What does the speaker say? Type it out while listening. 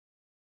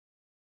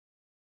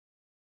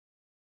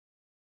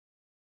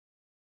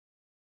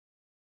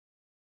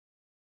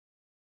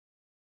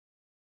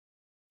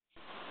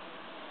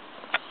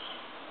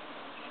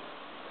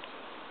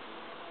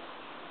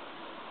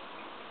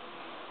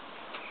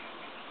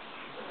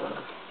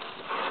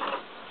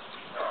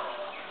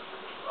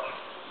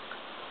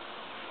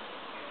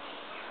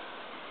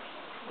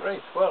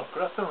Right, well,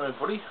 good afternoon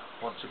everybody,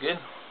 once again,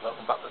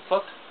 welcome back to the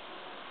plot.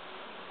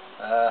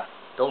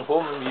 Down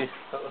home in the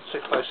little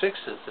 6x6,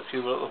 there's a few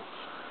little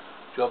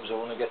jobs I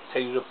want to get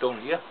tidied up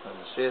down here, and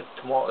I say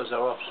tomatoes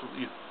are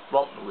absolutely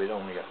romping away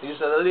down here.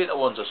 These are the later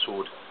ones I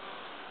sowed.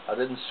 I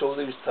didn't sow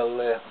these till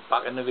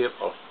back in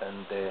April,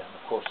 and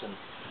of course in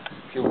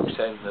a few weeks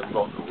time they've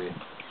romped away.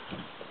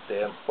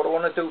 But, what I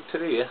want to do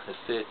today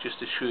is just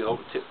to show you how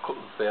to take a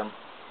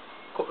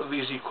couple of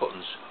easy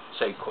cuttings,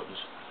 side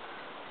cuttings.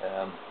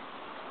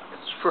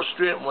 It's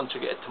frustrating once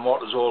you get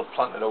tomatoes all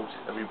planted out.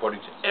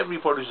 Everybody's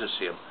the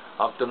same.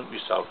 I've done it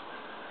myself.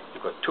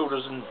 You've got 2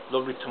 dozen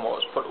lovely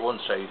tomatoes put to one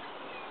side,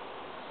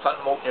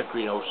 plant them out in your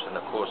greenhouse, and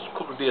of course a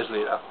couple of days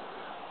later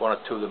 1 or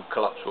 2 of them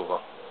collapse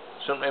over.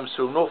 Sometimes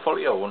through no fault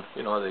of your own,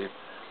 you know, they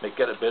may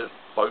get a bit of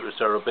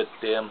virus or a bit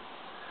of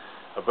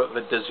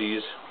a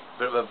disease, a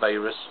bit of a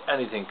virus,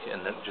 anything,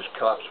 and then just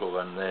collapse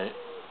over. And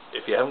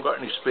if you haven't got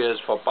any spares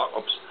for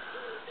backups,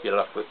 you're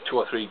left with 2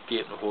 or 3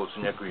 gaping holes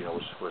in your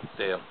greenhouse. But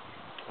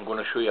I'm going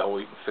to show you how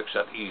we can fix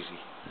that easy.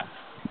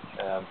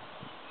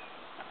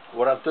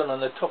 What I've done on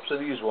the tops of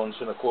these ones,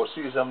 and of course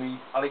these are my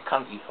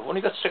Alicante. I've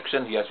only got 6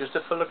 in here just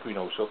to fill the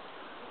greenhouse up.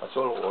 That's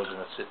all it was, and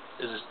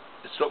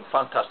it's looking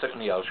fantastic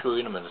in here. I'll show you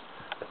in a minute.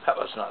 The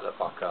peppers not at the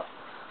back are,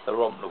 they're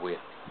romping away.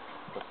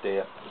 But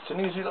it's an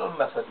easy little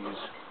method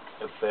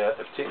of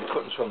taking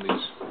cuttings from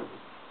these.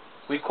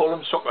 We call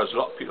them suckers, a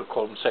lot of people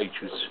call them side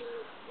shoots.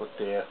 But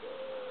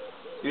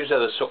these are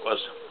the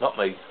suckers, not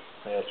me.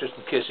 Just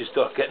in case you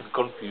start getting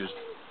confused.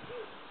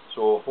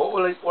 So what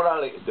I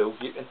like to do,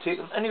 you can take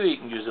them anyway. You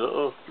can use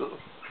little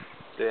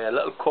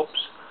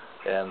cups,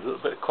 a little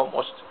bit of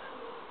compost,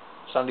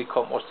 sandy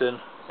compost in,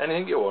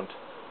 anything you want.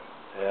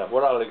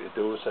 What I like to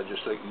do is I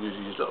just like to use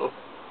these little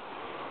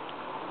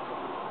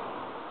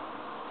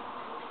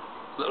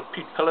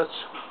peat pellets,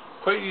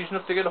 quite easy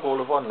enough to get a hold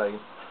of online,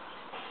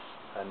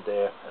 and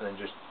then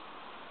just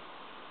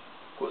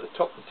go to the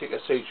top and take a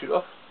side shoot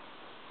off.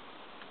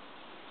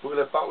 Wiggle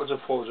it backwards and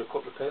forwards a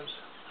couple of times.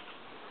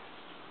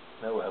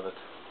 Now we have it.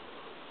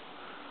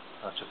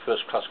 That's a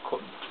first class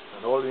cutting,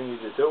 and all you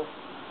need to do,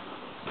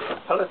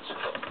 pellets,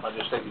 I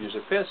just like to use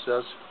a pair of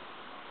scissors,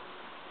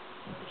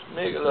 just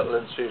make a little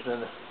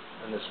incision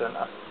in the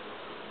centre.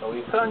 Now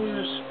you can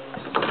use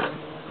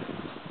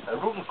a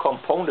rooting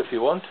compound if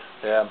you want.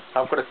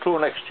 I've got a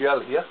Clonex gel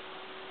here.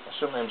 I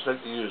sometimes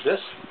like to use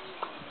this.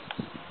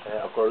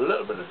 I've got a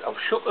little bit, I've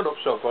shook it up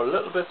so I've got a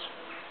little bit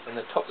in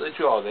the top of the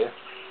jar there,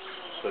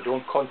 so I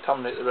don't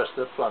contaminate the rest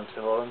of the plant.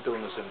 And all I'm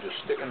doing is I'm just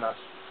sticking that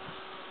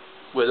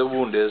where the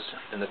wound is,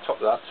 in the top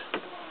of that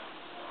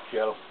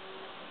gel.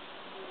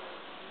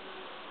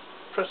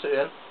 Press it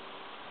in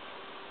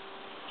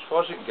as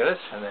far as you can get it,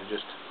 and then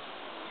just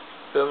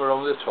firm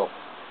around the top.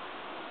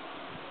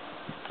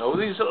 Now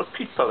these little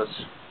peat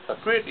pellets are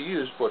great to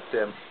use, but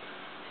they're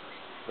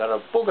a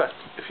bugger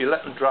if you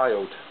let them dry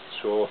out.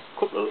 So a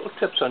couple of little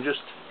tips on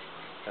just,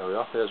 there we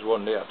are, there's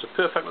one there. It's a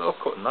perfect little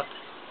cutting that.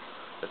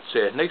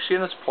 It's nice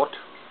in its pot.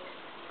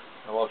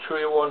 Now I'll show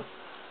you one.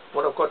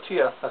 What I've got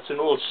here, that's an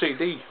old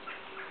CD.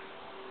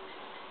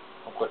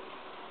 I've got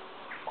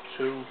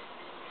 2,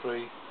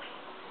 3,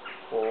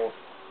 4,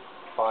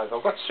 5.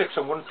 I've got 6.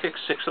 I'm going to take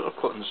 6 little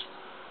cuttings.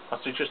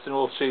 That's just an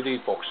old CD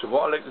box. So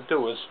what I like to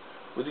do is,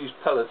 with these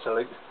pellets,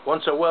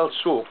 once they're well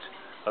soaked,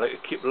 I like to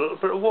keep a little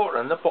bit of water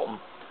in the bottom,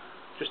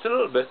 just a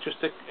little bit,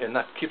 and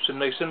that keeps them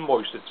nice and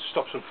moist. It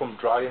stops them from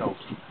drying out.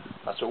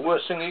 That's the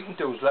worst thing you can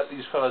do, is let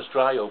these fellas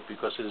dry out,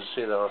 because as I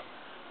say, they're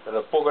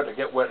a bugger to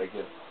get wet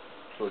again.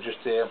 So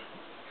just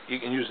you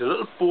can use a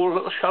little bowl, a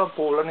little shallow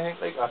bowl, anything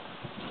like that.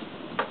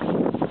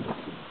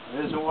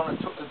 There's the one I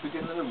took at the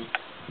beginning of the week,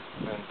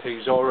 and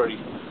he's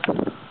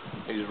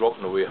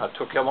rotten away. I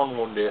took him on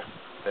one day,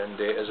 and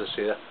as I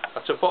say,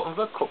 that's the bottom of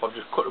a cup. I've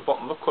just cut the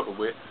bottom of a cup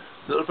away,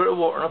 a little bit of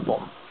water on the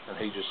bottom, and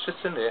he just sits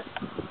in there,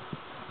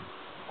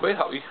 quite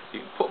happy.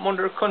 You can put him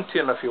under a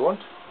container if you want.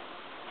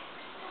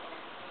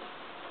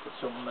 Put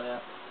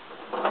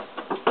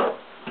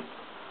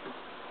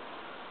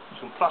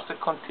some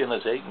plastic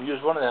containers there. You can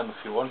use one of them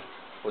if you want,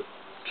 but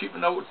keep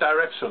them out of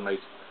direct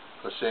sunlight,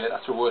 because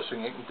that's the worst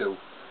thing you can do.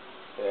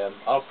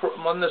 I'll put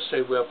them on this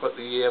side where I've got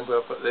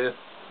the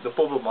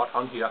bubble mat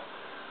on here,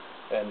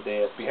 and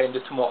behind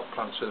the tomato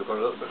plant, so they've got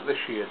a little bit of the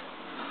shade,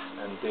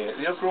 and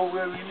they'll grow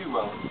away really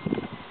well.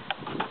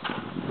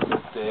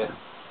 But,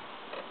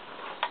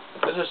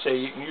 as I say,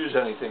 you can use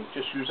anything.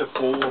 Just use a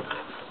bowl.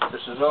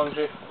 Just as long as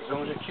you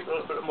keep a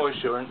little bit of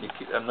moisture in, you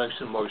keep them nice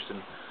and moist,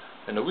 and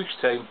in a week's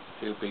time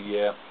they'll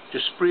be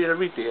just spray it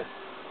every day.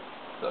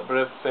 A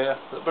little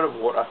bit of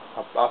water.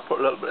 I'll put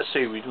a little bit of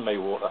seaweed in my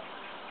water,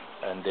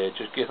 and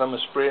just give them a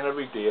spraying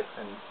every day,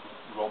 and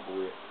romp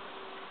away.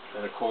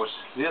 And of course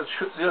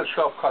they'll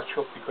sharp catch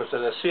up, because they're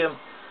the same.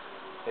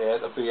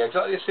 They'll be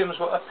exactly the same as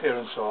what their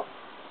parents are.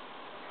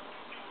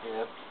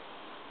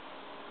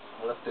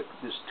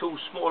 There's 2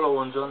 smaller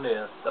ones on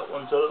there. That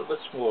one's a little bit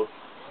small.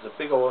 There's a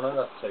bigger one on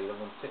that side. I'm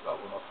going to take that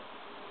one off.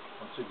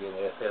 Once again,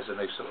 there's a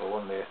nice little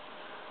one there.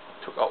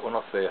 I took that one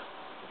off there.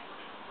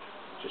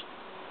 Just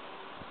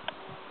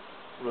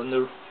run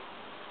the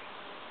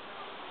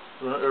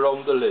run it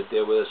around the lid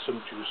there where there's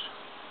some juice.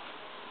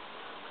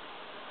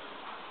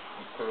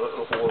 And put a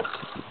little hole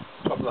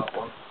top of that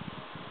one.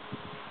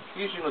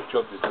 Easy enough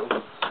job to do.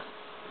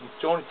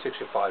 It only takes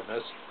you 5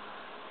 minutes.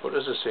 But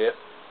as I say,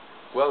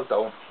 well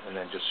down, and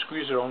then just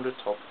squeeze around the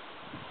top,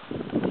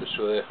 just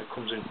so that it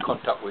comes in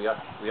contact with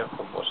your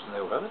compost, and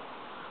there we have it.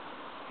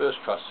 First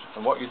class.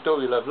 And what you do,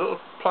 you'll have little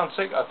plants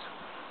like that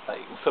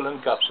you can fill in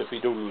gaps if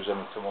you do lose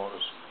any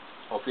tomatoes,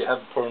 or if you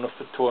haven't put enough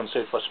to toe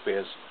inside for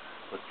spares.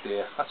 But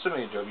that's the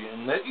main job.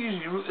 And the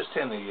easy route this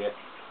time of the year,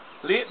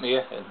 late May,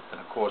 and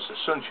of course the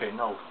sunshine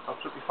now,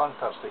 absolutely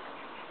fantastic.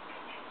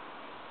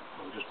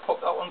 We'll just pop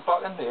that one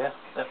back in there,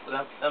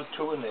 them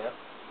two in there,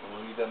 and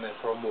we'll leave them there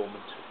for a moment.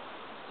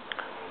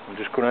 I'm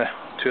just going to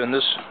turn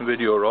this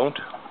video around.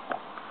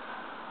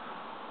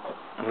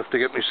 I'll have to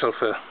get myself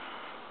a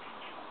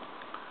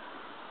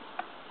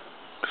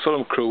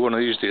film crew one of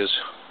these days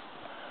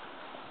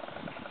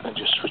and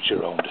just switch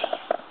around.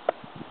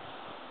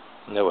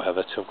 And there we have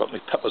it. I've got my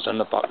peppers in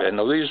the back there.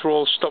 Now these were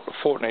all stopped a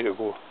fortnight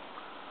ago.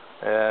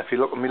 If you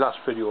look at my last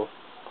video,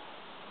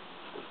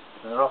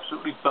 they're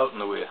absolutely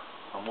belting away.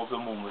 I'm over the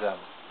moon with them.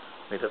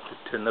 Might have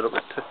to turn that up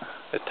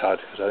a tad,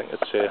 because I think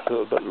it's a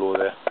little bit low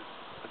there.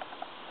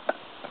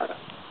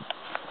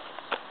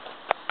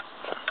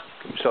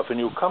 Get yourself a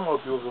new camera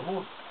if you're over the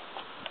moon.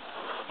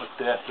 But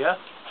yeah,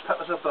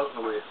 peppers are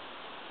belting away.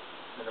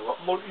 And I've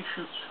got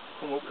multi-shoots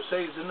coming up the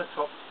sides and the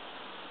top.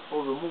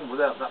 Over the moon with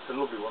them. That's a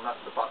lovely one, that's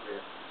the back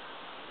there.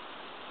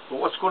 But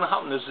what's going to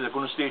happen is they're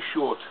going to stay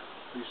short.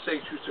 These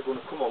side shoots are going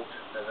to come out,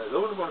 and they're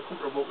only going to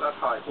come to about that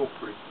high,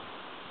 hopefully.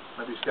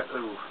 Maybe get to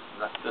the roof.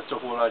 And that's the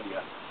whole idea.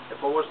 If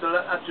I was to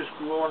let that just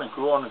grow on and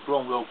grow on and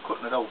grow on without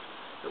cutting it out,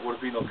 it would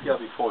have been up here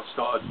before it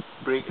started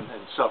breaking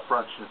and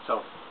self-branching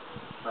itself.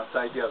 That's the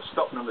idea of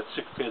stopping them at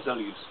 6 pairs of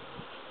leaves.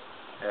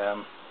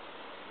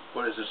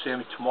 But as I say,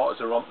 my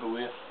tomatoes are romping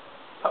away,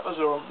 peppers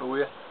are romping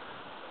away.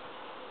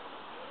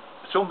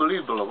 It's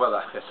unbelievable the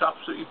weather. It's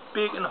absolutely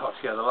baking hot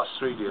here the last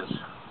 3 days.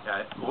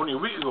 Only a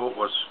week ago it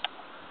was.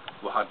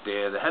 We had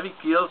the heavy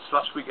gales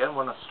last weekend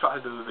when I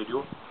started to do the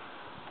video.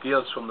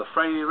 Gales from the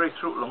Friday right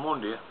through to the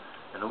Monday,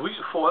 and a week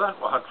before that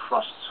we had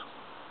frosts.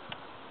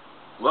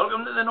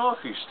 Welcome to the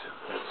northeast.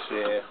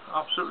 It's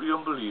absolutely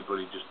unbelievable.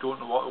 You just don't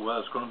know what the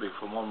weather's going to be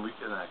from one week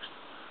to the next.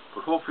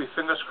 But hopefully,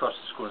 fingers crossed,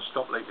 it's going to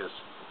stop like this.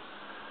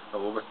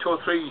 Now, we've got 2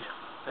 or 3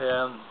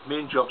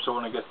 main jobs I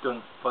want to get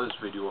done for this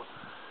video.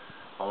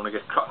 I want to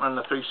get cracking on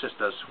the 3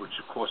 sisters, which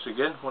of course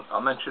again,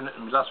 I mentioned it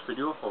in my last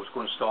video, I was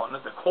going to start on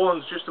it. The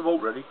corn's just about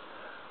ready.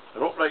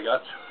 They're up like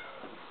that,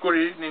 good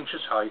 18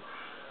 inches high,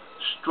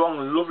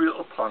 strong, lovely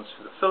little plants.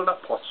 They fill their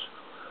pots.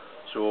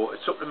 So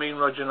it's up to me and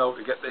Roger now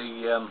to get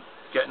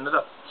get into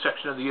that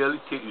section of the early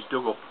tatties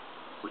dug up,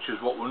 which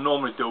is what we'll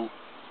normally do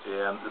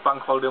the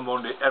bank holiday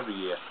Monday every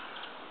year.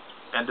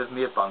 End of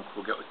May bank,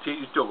 we'll get the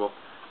tatties dug up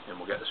and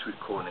we'll get the sweet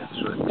corn in.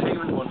 So the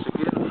timing once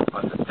again,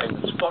 and the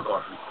timing spot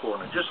on sweet corn,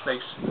 and just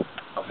nice.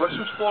 I've got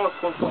some smaller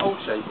corn for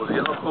outside, but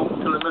they'll not go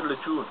until the middle of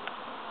June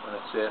when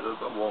it's a little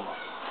bit warmer.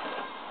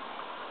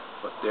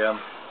 But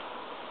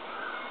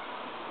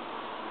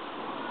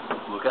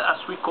we'll get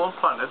that sweet corn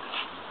planted.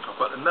 I've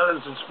got the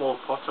melons in small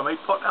pots. I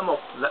might pot them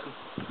up and let them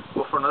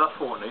go for another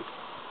fortnight.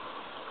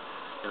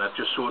 And I've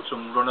just sowed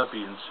some runner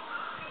beans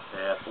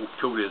about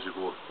 2 days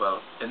ago. Well,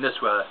 in this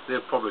weather,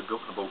 they'll probably be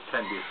up in about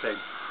 10 days time.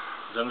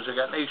 As long as I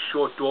get nice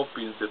short dwarf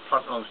beans that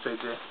plant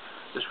alongside the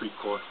sweet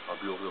corn, I'll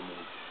be over the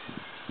moon.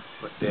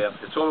 But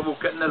it's all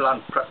about getting the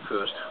land prepped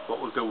first. What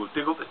we'll do, we'll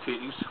dig up the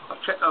tatties.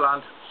 I'll check the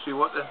land, see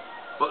what the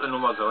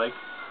numbers are like.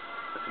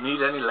 If you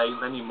need any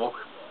lime, any muck,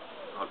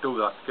 I'll do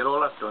that. Get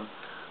all that done,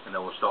 and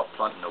then we'll start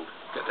planting out.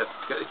 Get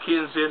the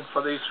canes in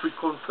for the sweet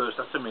corn first.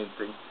 That's the main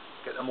thing.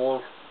 Get them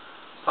all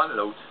planted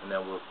out, and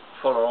then we'll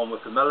follow on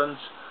with the melons.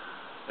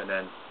 And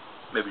then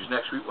maybe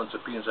next week, once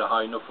the beans are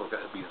high enough, we'll get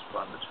the beans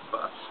planted.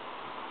 But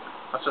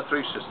that's the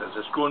 3 sisters.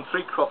 It's growing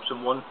 3 crops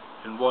in one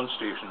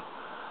station.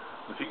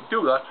 If you can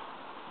do that,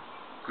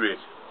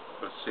 great.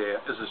 But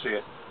as I say,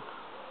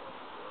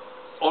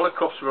 all the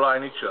crops rely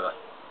on each other.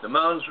 The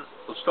melons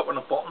will stop on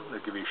the bottom, they'll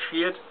give you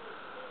shade,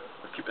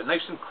 they'll keep it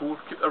nice and cool,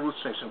 keep the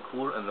roots nice and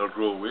cool, and they'll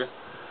grow away.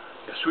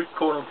 Your sweet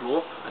corn will grow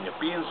up, and your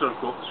beans will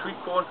grow up. The sweet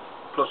corn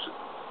plus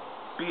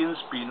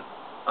beans being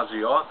as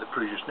they are, they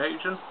produce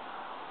nitrogen.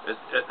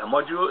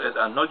 Nodules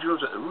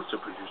at the roots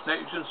will produce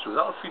nitrogen, so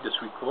that'll feed the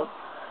sweet corn.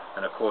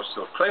 And of course,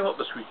 they'll climb up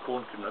the sweet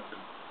corn,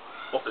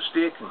 up the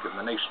stake, and give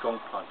them a nice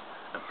strong plant.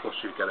 And plus,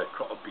 you get a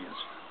crop of beans.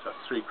 So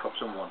that's 3 crops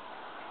in one.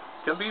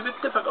 It can be a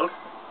bit difficult.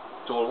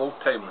 It's all about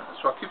timing.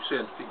 That's what I keep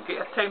saying. If you can get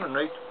your timing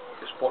right,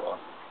 you're spot on.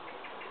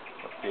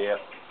 But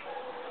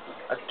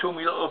that's 2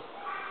 me little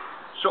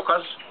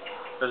suckers.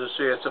 As I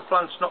say, it's a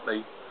plant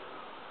snotty.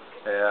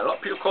 A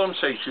lot of people call them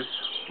side shoots.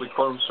 We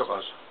call them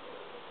suckers.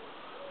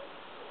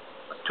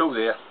 2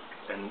 there,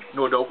 and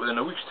no doubt within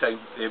a week's time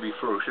they'll be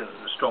flourishing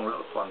and strong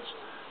little plants.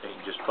 You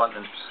can just plant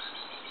in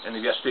any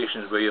of your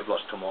stations where you've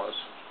lost tomatoes.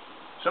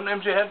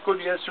 Sometimes you have good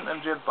years,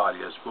 sometimes you have bad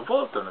years. We've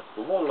all done it.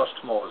 We've all lost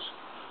tomatoes.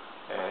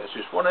 It's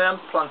just one of them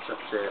plants that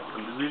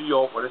can be really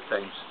awkward at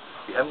times.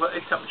 you haven't got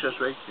your temperatures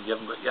right, and you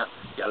haven't got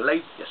your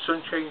light, your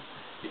sunshine,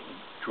 you can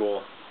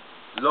draw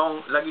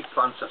long leggy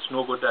plants that's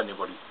no good to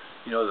anybody.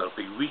 You know, they'll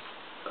be weak,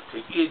 they'll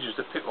take ages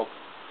to pick up.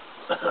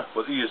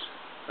 But these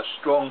are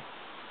strong.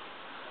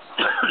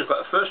 They've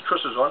got the first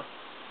trusses on,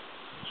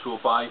 so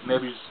by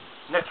maybe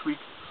next week,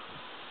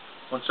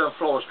 once some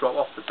flowers drop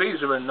off, the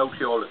bees are in out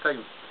here all the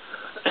time.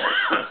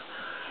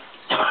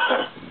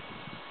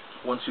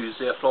 Once these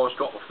flowers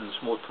drop off and the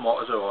small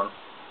tomatoes are on,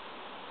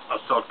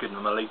 I'll start giving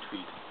them a light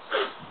feed.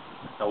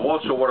 Now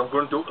also what I'm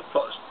going to do to the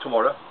plots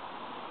tomorrow,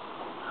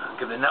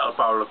 give the nettle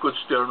barrel a good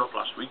stirring up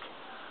last week,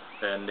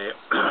 and it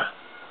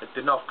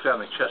did not clear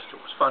my chest, it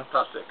was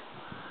fantastic.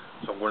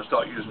 So I'm going to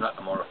start using that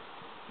tomorrow.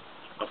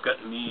 I've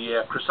got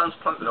my chrysanthemums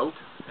planted out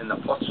in the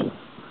pots.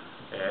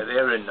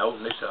 They're in now,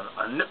 nice.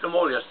 I nipped them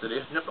all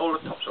yesterday, nipped all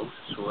the tops out,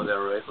 so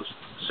they're the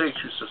seed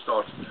shoots to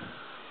start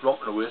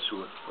romping away.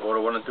 So what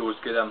I want to do is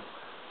get them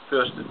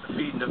first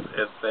feeding of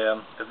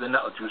the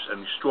nettle juice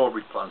and my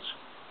strawberry plants.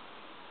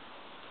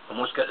 I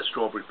must get the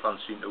strawberry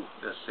plants into.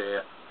 As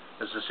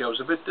I say, I was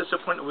a bit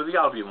disappointed with the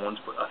albion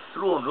ones, but I've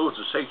thrown loads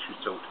of seed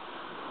shoots out.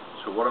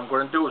 So what I'm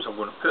going to do is I'm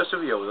going to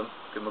persevere with them,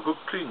 give them a good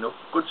cleaning up,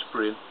 good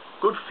spraying,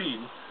 good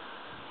feeding.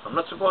 I'm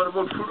not so bothered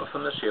about fruit off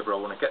them this year, but I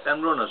want to get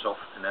them runners off,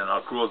 and then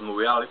I'll grow them the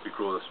way I like to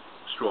grow the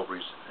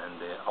strawberries, and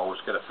I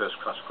always get a first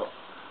class crop.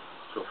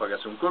 So if I get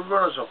some good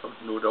runners off them,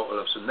 no doubt I'll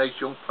have some nice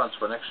young plants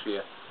for next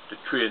year to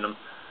train them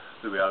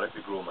the way I like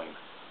to grow mine.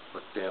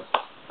 But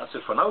that's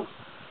it for now.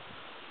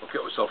 I'll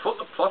get myself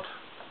up the plot,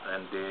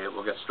 and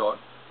we'll get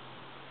started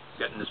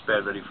getting this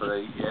bed ready for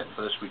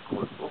the sweet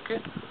corn.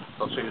 Okay,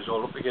 I'll see you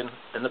all up again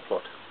in the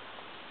plot.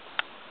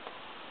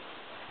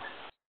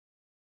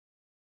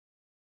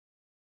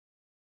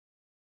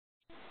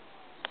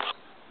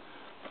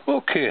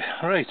 Okay,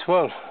 right,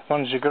 well,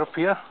 managed to get up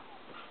here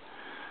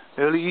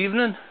early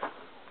evening.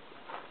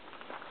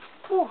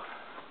 Oh,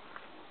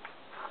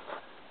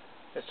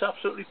 it's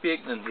absolutely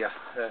baking in here.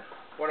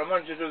 What I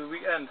managed to do the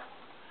weekend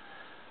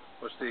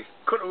was to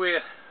cut away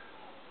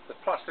the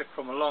plastic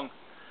from along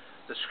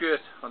the skirt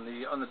on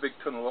the big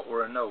tunnel what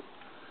we're in now,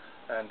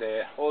 and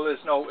all this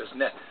now is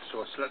net,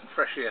 so it's letting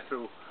fresh air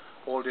through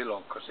all day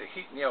long, because the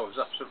heat in here was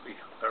absolutely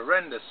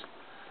horrendous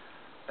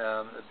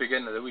at the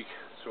beginning of the week.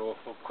 So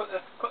we'll cut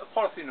the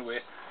polythene away.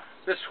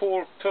 This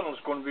whole tunnel is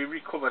going to be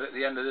recovered at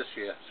the end of this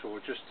year, so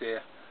we're just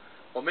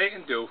what we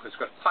can do. It's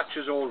got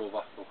patches all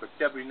over, we've got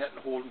debris netting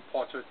holding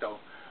parts of it down,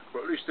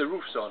 but at least the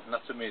roof's on, and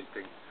that's the main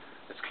thing.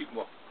 Let's keep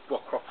our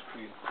crops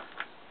clean.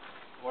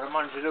 What I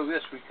managed to do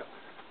this week,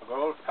 I've got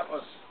all the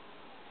peppers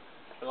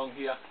along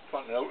here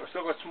planted out. I've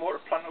still got some more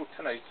to plant out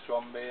tonight, so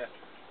I'm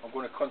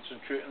going to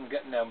concentrate on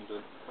getting them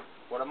done.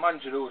 What I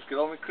managed to do is get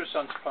all my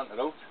chrysanthemums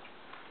planted out,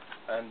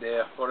 and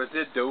what I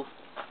did do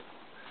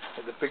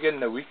at the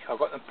beginning of the week, I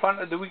got them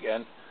planted the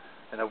weekend,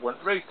 and I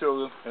went right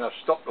through them and I've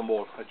stopped them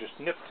all. I just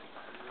nipped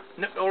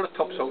all the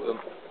tops out of them.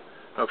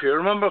 Now if you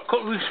remember a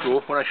couple of weeks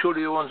ago when I showed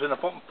you the ones in the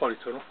bottom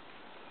polytunnel,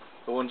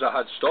 the ones I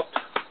had stopped,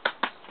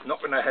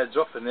 knocking their heads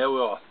off, and there we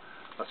are.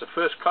 That's a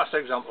first class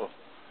example.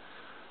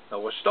 Now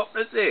we're stopped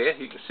it there,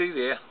 you can see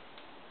there,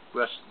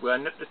 where I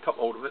nipped the top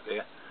out of it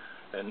there,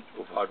 and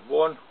we've had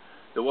one,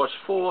 there was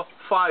 4,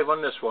 5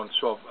 on this one,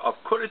 so I've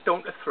cut it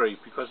down to 3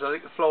 because I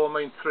like to flower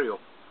mine 3 up.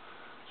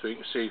 So you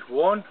can see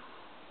 1,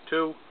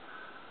 2,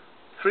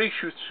 3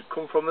 shoots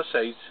come from the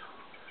sides.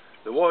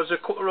 There was a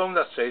couple around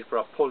that side, but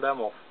I pulled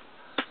them off,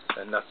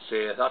 and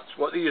that's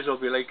what these will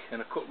be like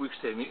in a couple of weeks'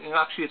 time. You can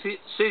actually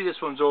see this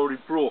one's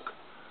already broke.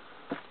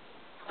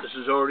 This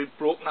is already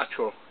broke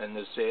natural, and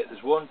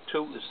there's 1,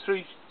 2, there's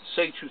 3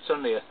 side shoots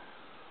on there.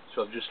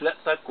 So I've just let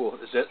that go.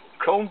 There's a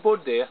crown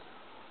bud there.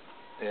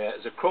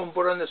 There's a crown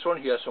bud on this one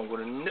here, so I'm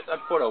going to nip that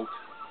bud out,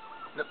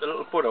 nip the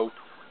little bud out,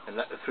 and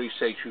let the 3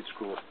 side shoots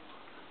grow.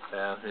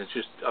 And it's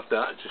just after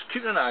that, just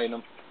keeping an eye on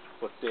them.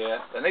 But they're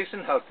nice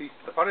and healthy.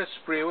 I've had a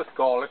spray with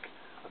garlic.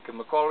 I'll give them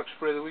a garlic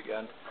spray the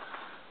weekend.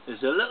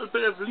 There's a little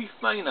bit of leaf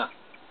miner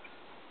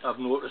I've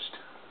noticed.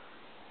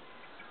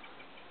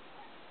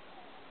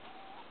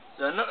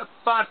 They're not a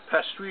bad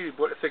pest really,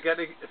 but if you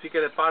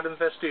get a bad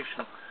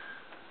infestation,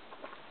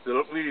 they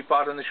look really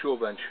bad on the show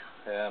bench.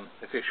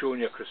 If you're showing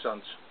your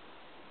chrysanthemums,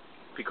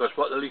 because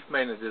what the leaf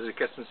miner does, it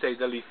gets inside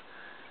the leaf,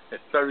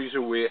 it buries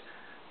away,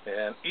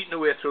 eating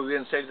away through the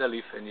inside of the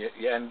leaf, and you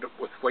end up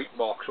with white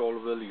marks all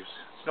over the leaves.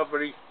 It's not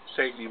very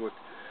sightly, but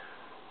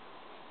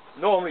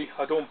normally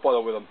I don't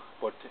bother with them.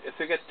 But if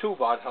they get too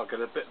bad, I'll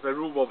get a bit of a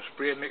rhubarb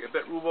spray, make a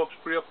bit of rhubarb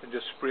spray up, and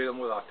just spray them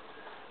with that,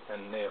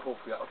 and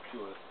hopefully that'll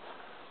cure it.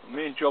 The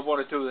main job I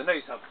want to do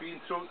tonight, I've been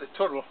through the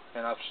tunnel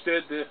and I've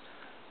stirred the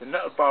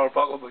nettle barrel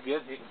back up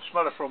again. You can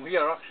smell it from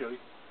here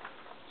actually.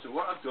 So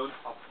what I've done,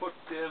 I've put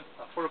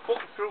a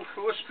bucket through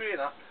a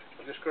strainer.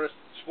 I've just got a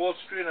small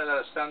strainer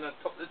that I stand on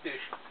top of the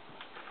dish.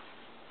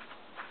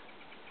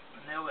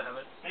 And now we have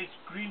it, nice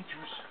green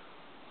juice.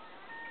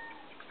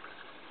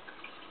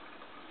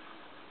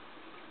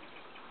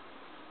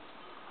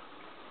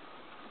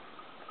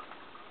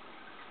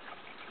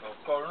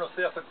 I've got enough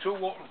there for 2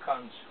 watering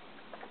cans.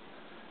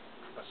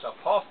 So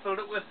I've half filled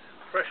it with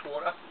fresh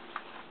water.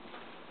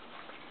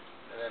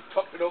 then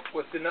top it up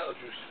with the nettle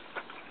juice.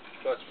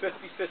 So it's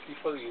 50-50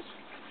 for these.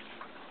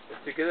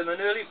 It's to give them an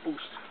early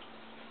boost.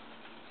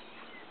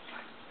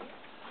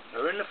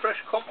 They're in the fresh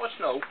compost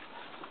now.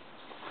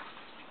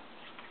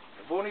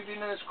 They've only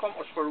been in this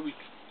compost for a week.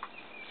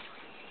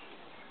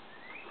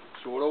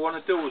 So what I want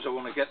to do is I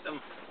want to get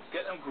them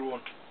growing,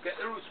 get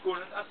the roots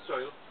going into that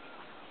soil.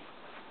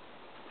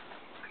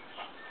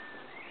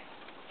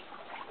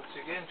 Once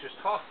again, just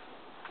half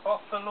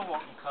fill the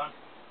watering can,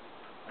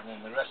 and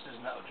then the rest is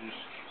nettle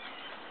juice.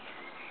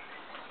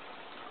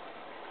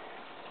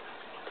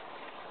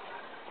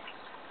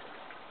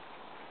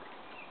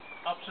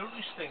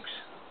 Absolutely stinks,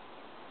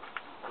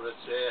 but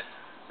it's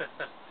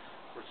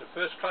it's a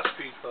first class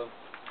feed for them,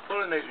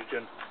 full of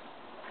nitrogen,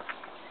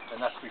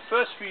 and that's my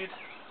first feed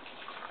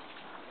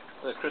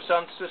for the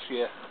chrysanthemums this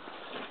year.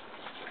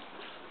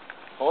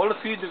 All the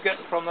feed they're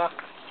getting from the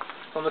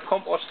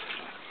compost,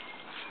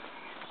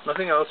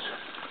 nothing else.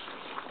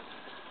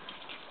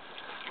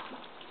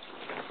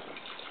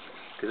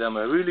 Give them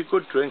a really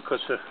good drink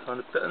because they're on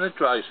the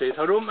dry side.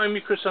 I don't mind my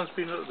chrysanthemums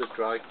being a little bit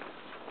dry.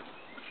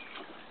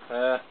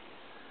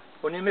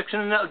 When you're mixing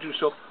the nettle juice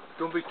up,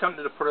 don't be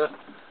tempted to put a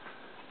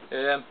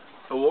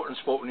watering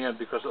spout in the end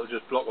because it'll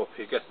just block up.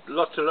 You get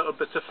lots of little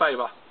bits of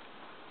fibre,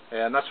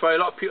 and that's why a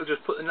lot of people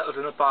just put the nettles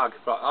in a bag,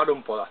 but I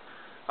don't bother.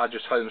 I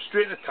just throw them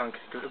straight in the tank,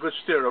 give it a good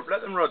stir up,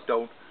 let them rot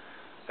down,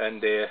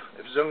 and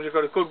as long as you've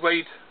got a good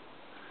wide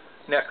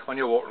neck on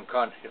your watering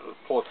can, it'll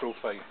pour through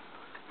fine.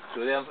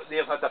 So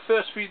they've had their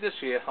first feed this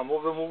year. I'm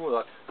over the moon with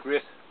that.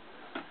 Great,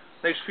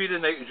 nice feed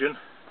of nitrogen.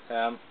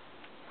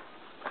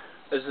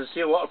 As I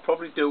say, what I'll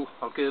probably do,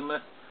 I'll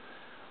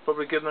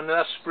probably give them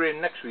another spray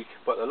next week.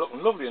 But they're looking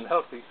lovely and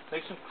healthy,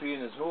 nice and clean.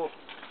 There's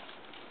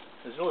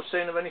no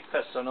sign of any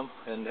pests on them,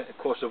 and of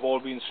course they've all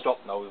been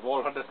stopped now. They've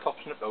all had their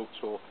tops nipped out.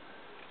 So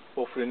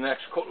hopefully in the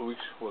next couple of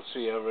weeks we'll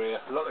see a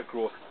lot of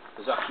growth.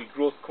 There's actually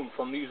growth come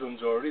from these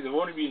ones already. They've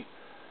only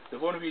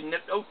been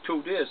nipped out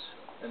 2 days,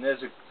 and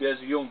there's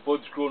a young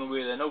buds growing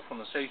away there now from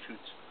the side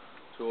shoots.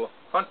 So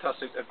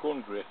fantastic, they're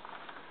growing great,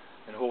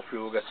 and hopefully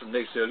we'll get some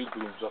nice early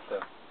blooms off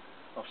there.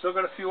 I've still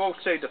got a few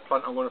outside to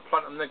plant. I'm going to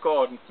plant them in the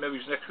garden, maybe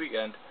it's next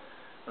weekend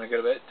when I get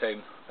a bit of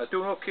time. They're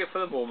doing okay for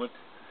the moment,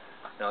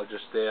 and I'll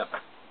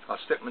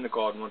stick them in the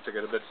garden once I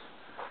get a bit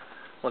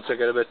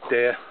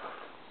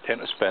time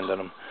to spend on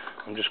them.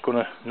 I'm just going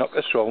to knock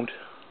this round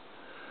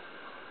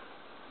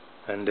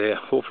and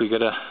hopefully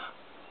get a,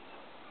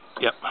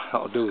 yep,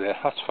 that'll do there,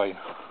 that's fine.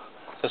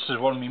 This is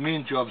one of my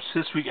main jobs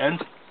this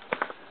weekend.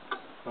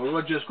 Now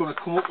Roger's going to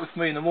come up with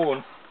me in the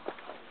morning.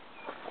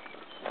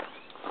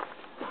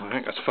 I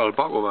think that's fell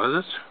back over,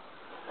 is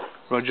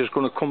it? Roger's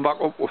going to come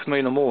back up with me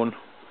in the morning.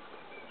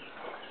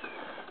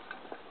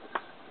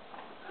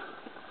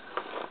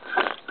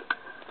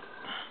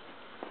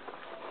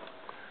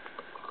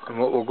 And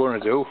what we're going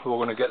to do, we're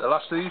going to get the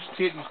last of these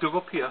tatties dug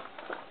up here.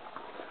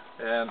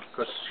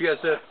 Because here's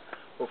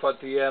we've had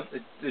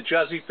the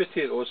jazzy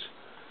potatoes,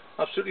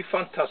 absolutely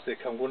fantastic.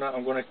 I'm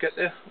gonna get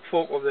the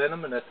fork over there in a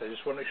minute. I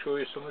just want to show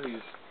you some of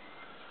these.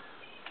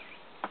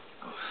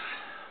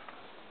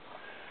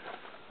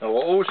 Now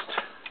I always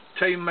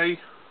time my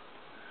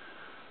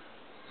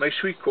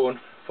sweet corn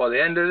for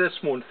the end of this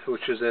month,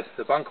 which is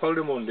the bank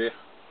holiday Monday,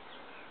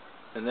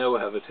 and there we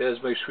have it.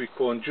 Here's my sweet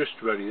corn just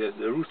ready.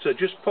 The roots are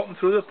just popping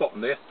through the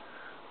bottom there,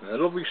 and they're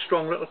lovely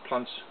strong little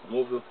plants. I'm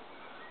over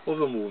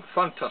the moon,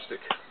 fantastic.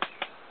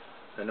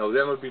 And now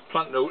them will be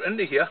planted out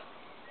into here.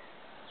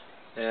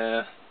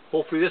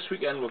 Hopefully this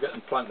weekend we'll get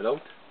them planted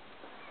out.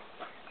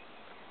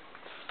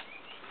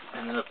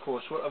 And then of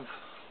course what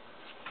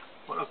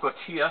I've got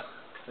here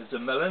is the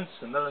melons.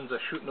 The melons are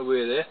shooting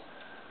away there.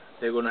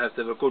 They're going to have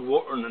a good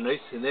water in the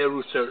night, and their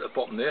roots are at the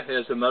bottom there.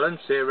 Here's the melons,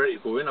 they're ready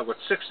to go in. I've got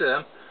 6 of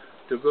them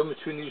to go in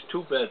between these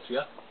 2 beds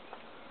here.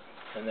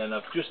 And then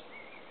I've just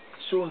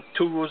sown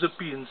 2 rows of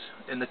beans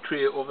in the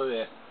tray over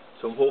there.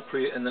 So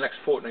hopefully in the next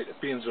fortnight the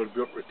beans will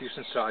be up to a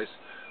decent size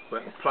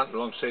where I can plant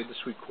alongside the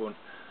sweet corn.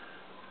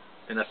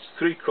 And that's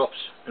 3 crops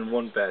in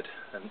 1 bed,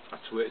 and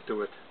that's the way to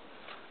do it.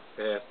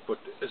 But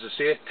as I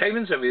say,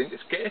 timing's everything.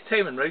 It's get your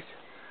timing right,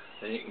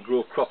 and you can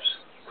grow crops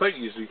quite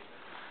easily.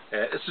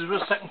 This is my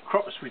second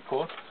crop of sweet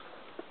corn,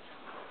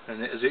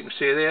 and as you can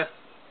see there,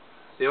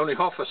 they're only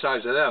half the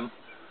size of them.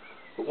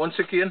 But once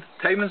again,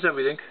 timing's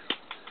everything.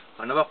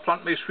 I never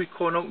plant my sweet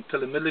corn out until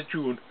the middle of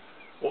June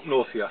up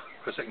north here,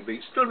 because it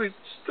can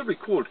still be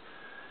cold.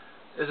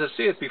 As I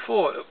said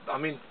before, I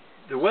mean,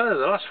 the weather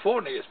the last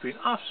fortnight has been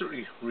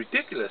absolutely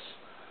ridiculous.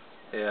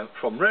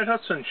 From red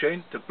hot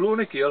sunshine to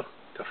blowing a gale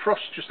to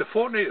frost just a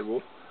fortnight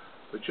ago.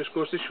 It just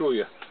goes to show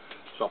you.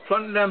 So I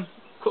planted them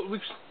a couple of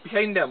weeks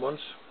behind them ones,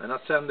 and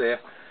that's them there,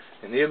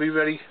 and they'll be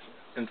ready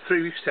in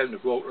 3 weeks time to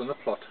go out on the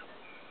plot.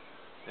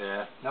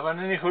 Never in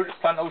any hurry to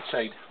plant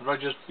outside.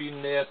 Roger's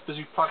been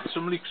busy planting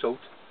some leeks out,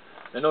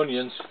 and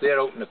onions. They're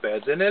out in the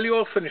beds. They're nearly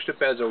all finished the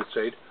beds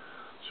outside.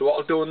 So what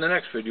I'll do in the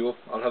next video,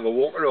 I'll have a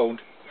walk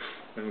around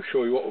and we'll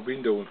show you what we've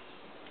been doing.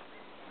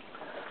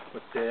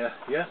 But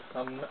yeah,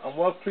 I'm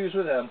well pleased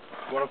with them.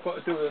 What I've got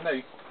to do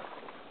tonight,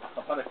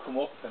 I've had it come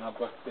up, and I've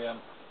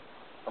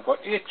got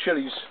 8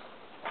 chilies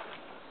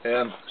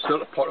Still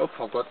to pot up.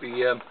 I've got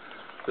the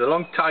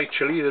long Thai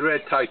chili, the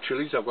red Thai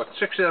chilies. I've got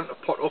 6 of them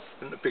to pot up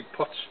into big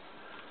pots,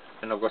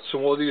 and I've got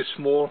some of these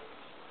small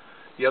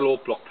yellow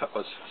block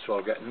peppers, so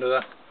I'll get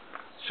another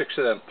 6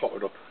 of them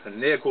potted up,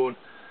 and they're going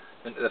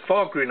into the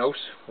far greenhouse,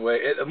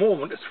 where at the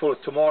moment it's full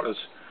of tomatoes.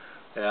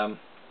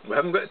 We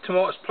haven't got the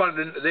tomatoes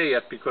planted into there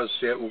yet because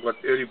we've got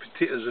early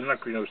potatoes in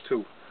that greenhouse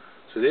too,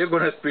 so they're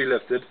going to be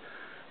lifted.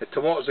 The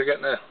tomatoes are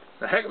getting a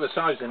heck of a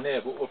size in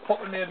there, but we'll pop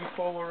in there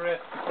before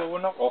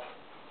we knock off.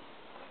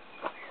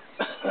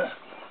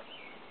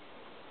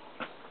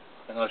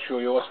 And I'll show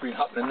you what's been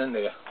happening in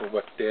there. We've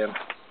got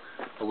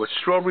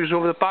strawberries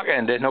over the back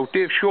end there. Now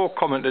Dave Shaw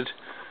commented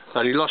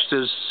that he lost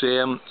his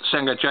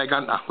Senga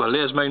Giganta. Well,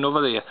 there's mine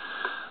over there.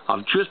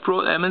 I've just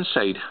brought them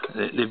inside.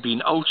 They've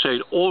been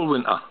outside all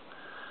winter.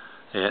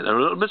 They're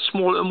a little bit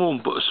small at the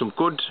moment, but there's some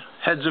good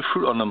heads of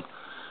fruit on them.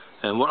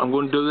 And what I'm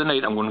going to do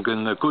tonight, I'm going to give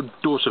them a good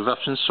dose of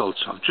Epsom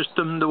salts. I've just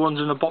done the ones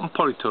in the bottom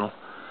polytunnel.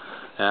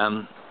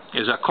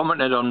 As I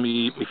commented on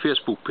my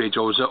Facebook page, I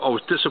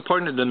was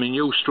disappointed in the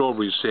new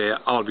strawberries,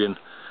 Albion.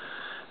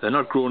 They're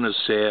not grown as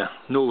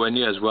nowhere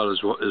near as well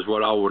as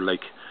what I would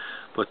like.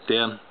 But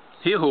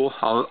hey ho,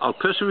 I'll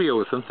persevere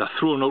with them. They're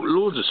throwing out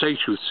loads of side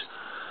shoots,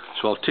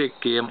 so I'll take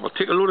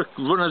a load of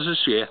runners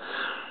this year,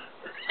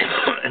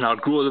 and I'll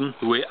grow them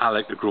the way I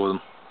like to grow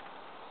them,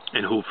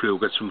 and hopefully we'll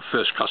get some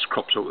first class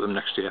crops out of them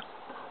next year.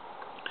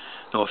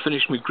 Now I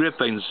finished my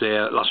grapevines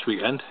last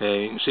weekend.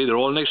 You can see they're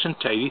all nice and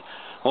tidy,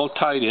 all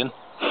tied in,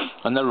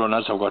 and the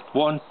runners. I've got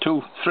 1,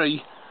 2,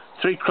 3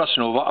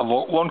 crossing over. I've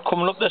got one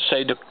coming up this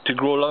side to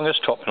grow along this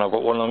top, and I've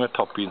got one along the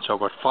top being, so I've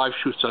got 5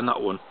 shoots on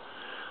that one,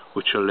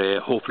 which will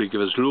hopefully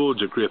give us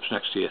loads of grapes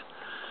next year.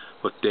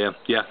 But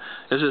yeah,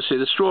 as I say,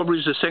 the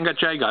strawberries, the Senga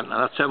Giganta,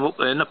 that's them up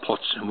there in the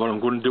pots, and what I'm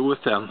going to do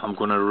with them, I'm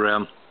going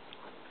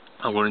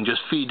to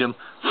just feed them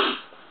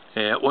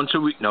once a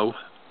week now,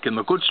 give them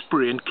a good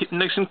spray and keep them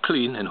nice and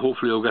clean, and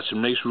hopefully I'll get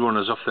some nice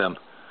runners off them.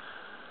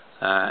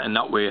 And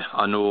that way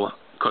I know,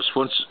 because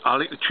I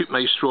like to treat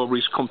my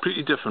strawberries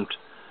completely different.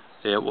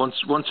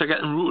 Once I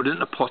get them rooted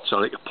into pots, I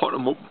like to pot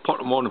them up, pot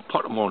them on and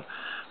pot them on.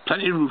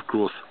 Plenty of root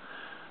growth,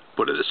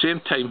 but at the same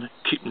time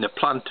keeping the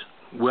plant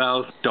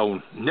well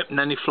down, nipping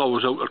any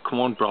flowers out that come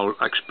on brown.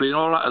 I explain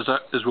all that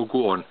as we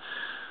go on.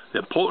 The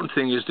important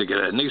thing is to get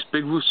a nice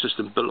big root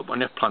system built up on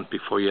your plant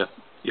before you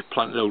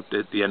plant it out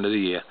at the end of the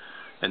year,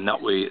 and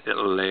that way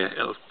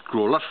it'll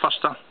grow a lot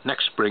faster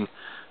next spring,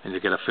 and you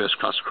get a first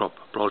class crop.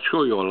 But I'll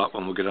show you all that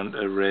when we get onto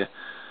the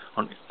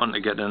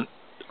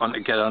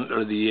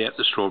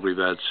strawberry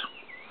beds.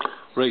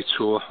 Right,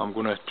 so I'm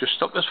going to just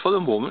stop this for the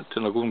moment,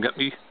 and I'll go and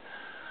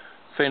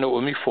find out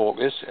where my fork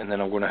is, and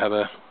then I'm going to have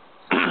a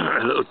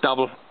little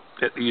dabble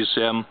at these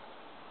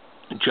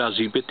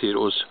jazzy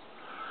potatoes,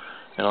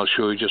 and I'll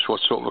show you just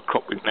what sort of a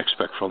crop we can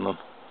expect from them.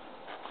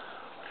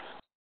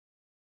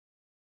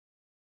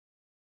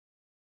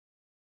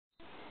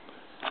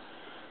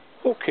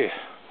 Okay,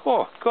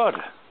 oh God,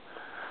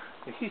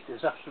 the heat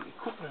is absolutely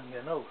cooking in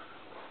here now.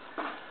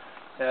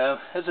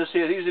 As I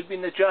say, these have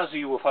been the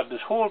jazzy. We've had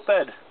this whole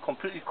bed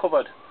completely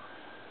covered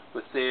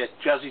with the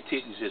jazzy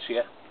tatties this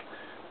year.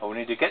 And we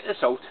need to get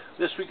this out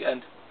this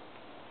weekend,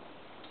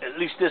 at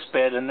least this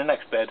bed and the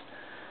next bed,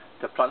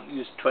 to plant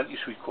these 20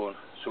 sweet corn.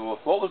 So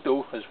what we'll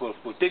do is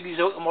we'll dig these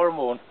out tomorrow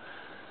morning.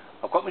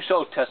 I've got my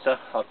soil tester.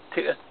 I'll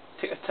take a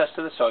test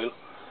of the soil,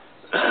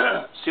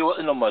 see what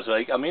the numbers are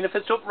like. I mean, if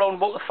it's up around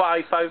about the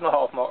 5.5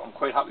 mark, I'm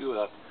quite happy with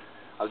that.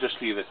 I'll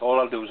just leave it. All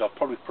I'll do is I'll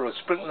probably put a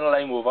sprinkling of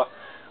lime over,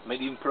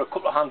 maybe even put a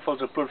couple of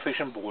handfuls of bloodfish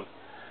and bone,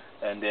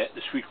 and the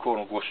sweet corn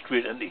will go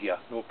straight into here,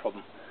 no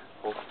problem.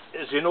 But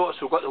as you notice,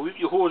 we've got the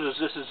weepy hoses.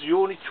 This is the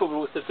only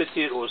trouble with the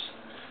potatoes,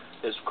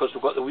 is because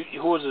we've got the weepy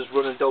hoses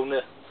running down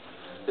the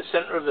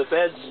centre of the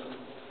beds,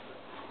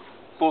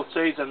 both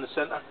sides and the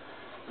centre,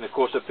 and of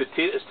course the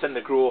potatoes tend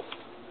to grow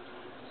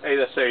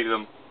either side of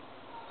them.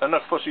 They're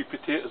not fussy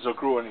potatoes, they'll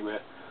grow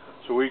anywhere.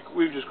 So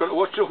we've just got to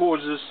watch the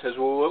hoses as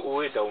we work our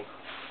way down.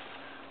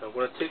 I'm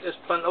going to take this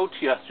plant out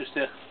here just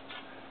to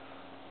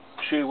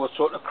show you what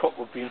sort of crop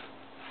we've been.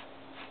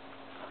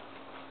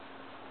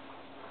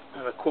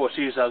 And of course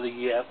these are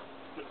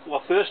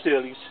our first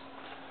earlies.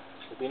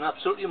 They've been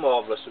absolutely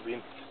marvellous. I've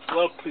been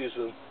well pleased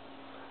with them.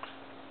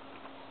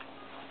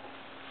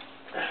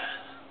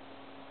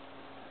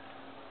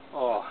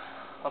 Oh,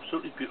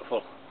 absolutely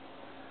beautiful.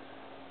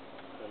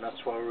 And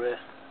that's what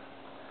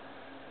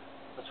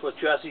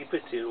jazzy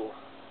potato.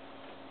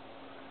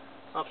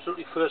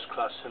 Absolutely first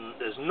class, and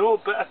there's no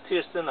better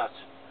taste than that.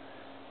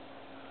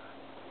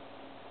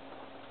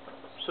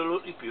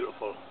 Absolutely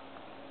beautiful.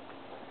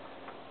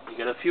 You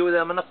get a few of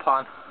them in a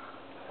pan,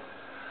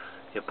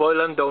 you boil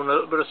them down, a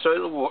little bit of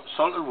salted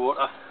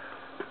water,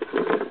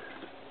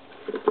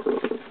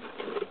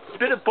 a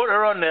bit of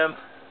butter on them,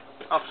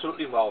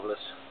 absolutely marvellous.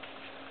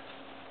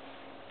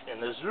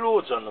 And there's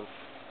loads on them.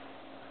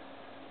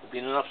 They've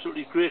been an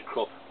absolutely great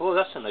crop. Oh,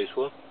 that's a nice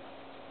one.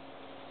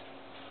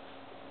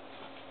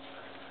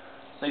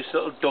 Nice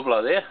little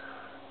doubler there.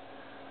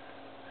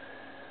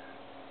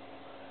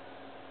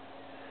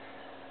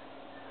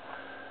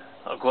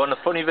 I'll go on the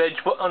funny veg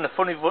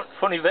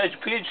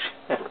page.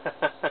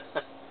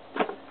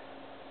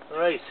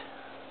 Right.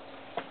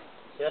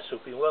 Yes,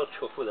 we've been well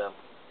chuffed with them.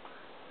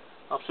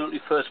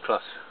 Absolutely first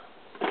class.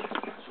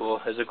 So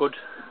there's a good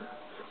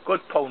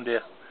pound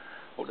there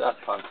out of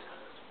that plant.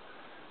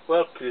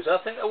 Well pleased. I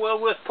think they're well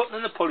worth putting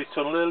in the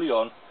polytunnel early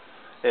on.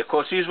 Of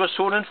course these were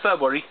sown in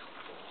February.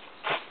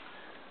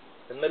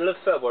 The middle of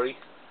February.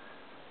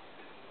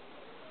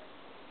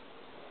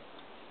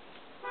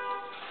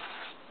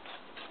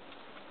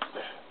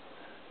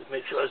 Just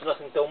make sure there's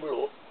nothing down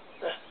below.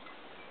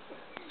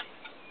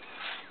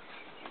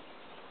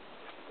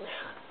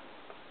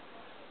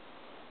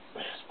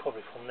 It's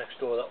probably from next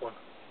door, that one.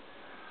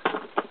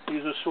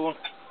 These are sown.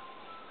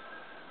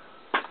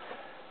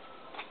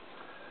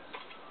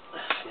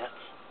 Yeah.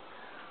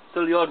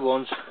 Still the odd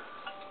ones.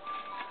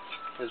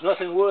 There's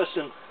nothing worse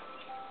than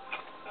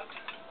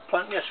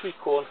planting your sweet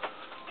corn.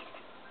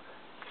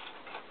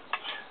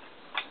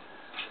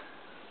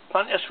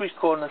 Plant your sweet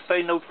corn and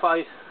find out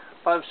 5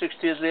 or 6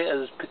 days later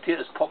there's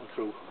potatoes popping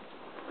through.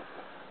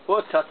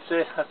 But that's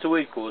the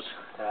way it goes.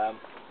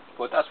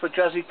 But that's for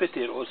jazzy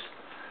potatoes.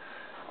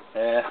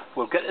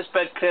 We'll get this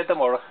bed cleared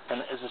tomorrow,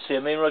 and as I say,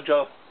 me and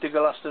Roger dig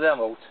the last of them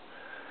out.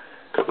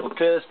 We'll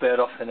clear this bed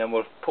off and then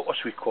we'll put our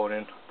sweet corn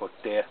in. But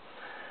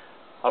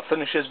I'll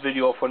finish this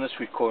video off when the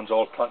sweet corn's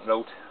all planted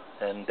out,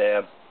 and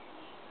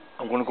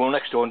I'm going to go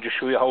next door and just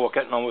show you how we're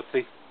getting on with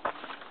the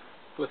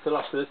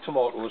last of the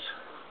tomatoes.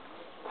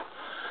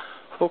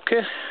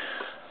 Okay.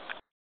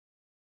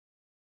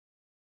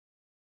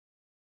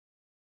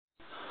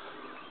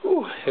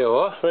 Oh, here we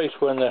are. Right,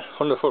 we're in the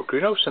 100-foot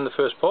greenhouse in the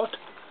first part.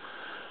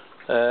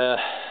 As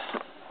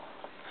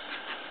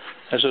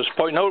I was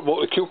pointing out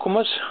about the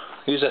cucumbers,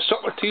 these are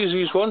Socrates,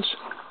 these ones.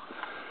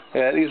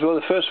 These were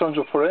the first ones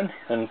we put in,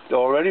 and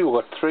already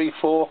we've got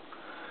 4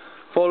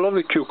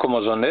 lovely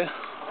cucumbers on there.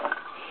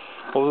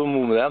 We'll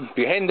remove them.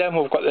 Behind them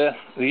we've got the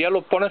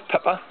yellow bonnet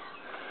pepper,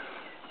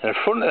 and in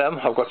front of them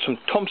I've got some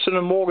Thompson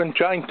and Morgan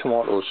giant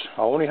tomatoes.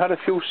 I only had a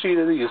few seed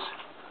of these.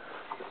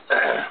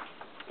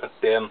 But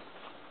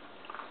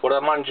what I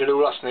managed to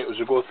do last night was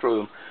to go through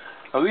them.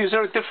 Now these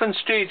are a different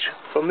stage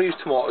from these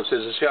tomatoes.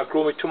 As I say, I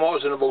grow my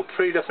tomatoes in about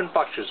 3 different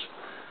batches.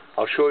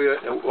 I'll show you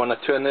when I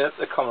turn the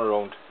camera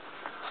around.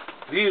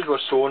 These were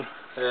sown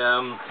at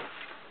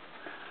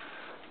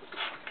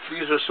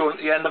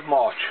the end of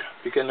March,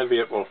 beginning of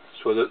April,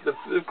 so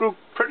they grew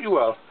pretty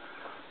well.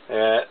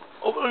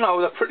 Up till now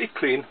they're pretty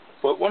clean,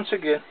 but once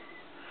again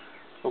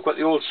we've got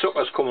the old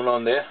suckers coming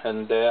on there,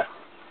 and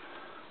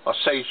or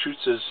side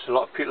shoots as a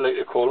lot of people like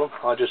to call them.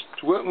 I just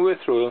work my way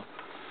through them.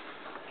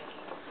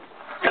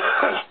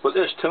 But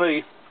this to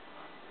me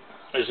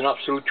is an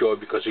absolute joy,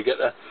 because you get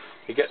the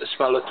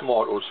smell of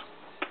tomatoes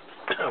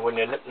when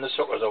you're nipping the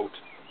suckers out.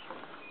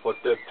 But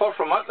apart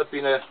from that, they've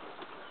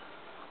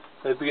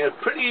been a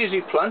pretty easy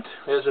plant.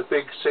 There's a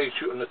big side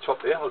shoot on the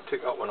top there. I'll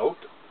take that one out,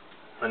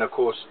 and of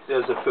course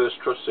there's the first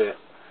truss there.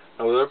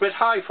 Now they're a bit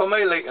high for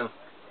my liking.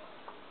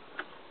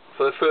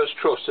 For the first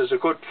truss, there's a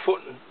good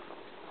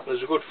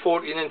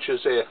 14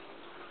 inches there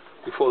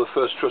before the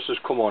first trusses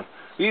come on.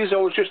 These I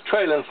was just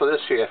trialling for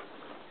this here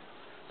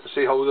to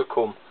see how they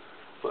come.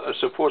 But it's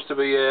supposed to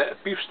be a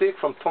beefsteak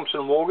from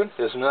Thompson & Morgan.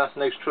 There's another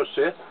nice truss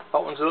there.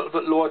 That one's a little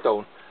bit lower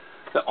down.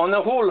 But on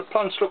the whole, the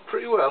plants look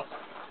pretty well.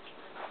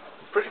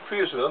 I'm pretty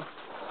pleased with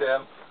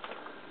them.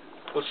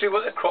 We'll see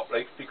what they crop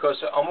like,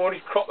 because I'm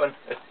only cropping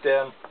at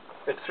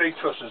 3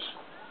 trusses.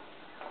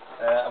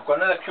 I've got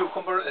another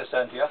cucumber at this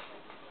end here,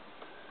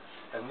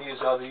 and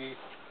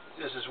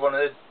this is one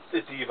of the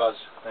divas,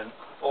 and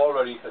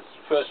already it's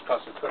first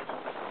class. It's got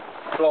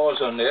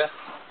flowers on there.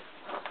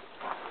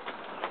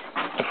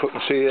 If we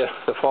can see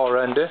the far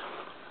end there.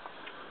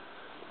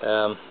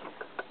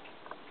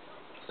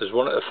 There's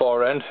one at the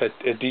far end,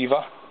 a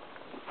diva.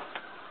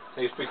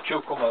 Nice big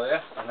cucumber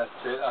there, and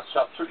that's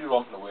absolutely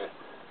romping away.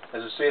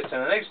 As I say, it's in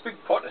a nice big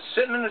pot. It's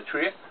sitting in a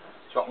tray,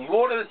 so I can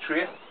go to the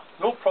tray,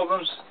 no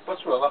problems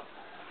whatsoever,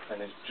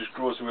 and it just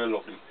grows away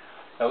lovely.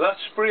 Now that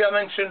spray I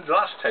mentioned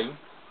last time,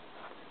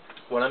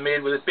 when I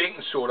made with the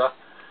baking soda,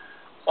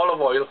 olive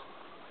oil,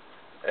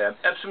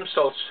 Epsom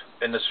salts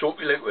in the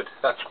soapy liquid,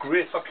 that's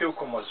great for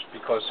cucumbers,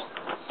 because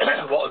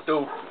what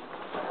it'll do,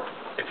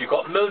 if you've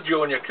got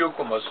mildew on your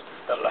cucumbers,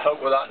 that'll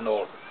help with that and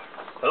all.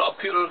 A lot of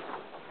people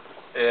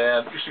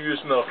used to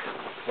use milk.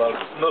 Well,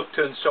 milk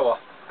turns sour,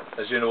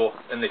 as you know,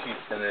 in the heat,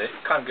 and it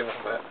can give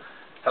off a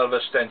hell of a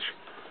stench.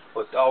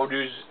 But I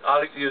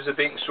like to use the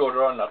baking soda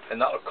on that, and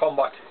that'll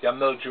combat your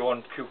mildew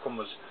on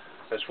cucumbers,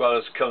 as well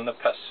as killing the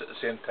pests at the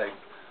same time.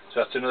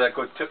 So that's another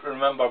good tip to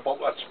remember about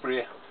that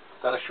spray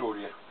that I showed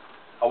you.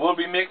 I will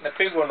be making a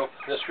big one up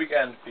this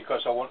weekend,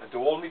 because I want to do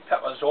all my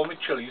peppers, all my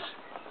chilies,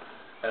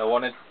 and I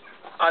want to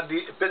add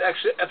a bit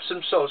extra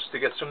Epsom salts to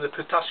get some of the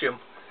potassium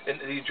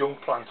into these young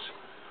plants.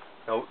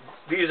 Now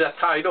these are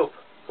tied up,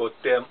 but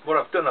what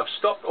I've done, I've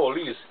stopped all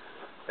these,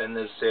 and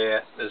there's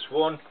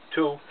 1,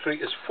 2, 3,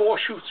 there's 4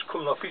 shoots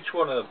coming off each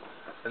one of them,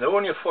 and they're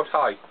only a foot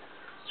high,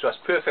 so that's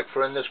perfect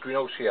for in this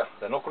greenhouse here.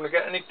 They're not going to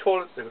get any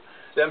taller.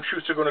 Them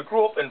shoots are going to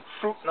grow up in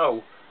fruit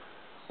now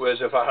Whereas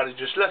if I had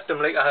just left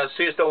them like I had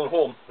said down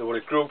home, they would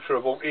have grew for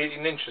about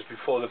 18 inches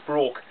before they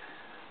broke,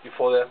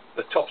 before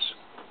the tops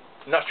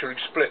naturally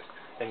split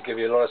and give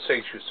you a lot of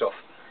side shoots off.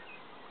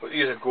 But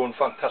these are growing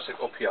fantastic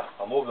up here.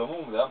 I'm over the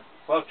moon with them,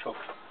 well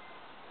chuffed.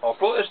 I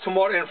brought this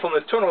tomato in from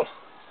the tunnel,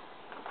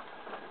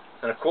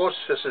 and of course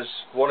this is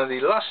one of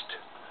the last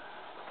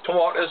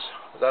tomatoes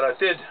that I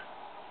did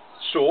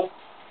sow.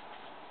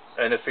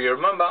 And if you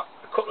remember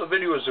a couple of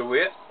videos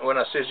away when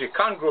I says you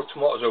can grow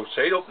tomatoes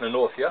outside up in the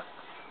north here,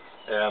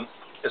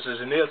 this is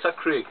in Ailsa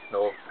Craig.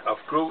 Now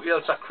I've grown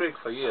Ailsa Craig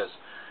for years,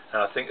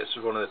 and I think this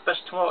is one of the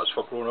best tomatoes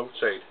for growing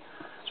outside,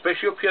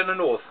 especially up here in the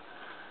north.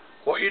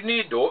 What you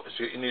need though is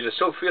you need a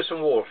south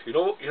facing wall. You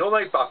know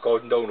my back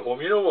garden down home.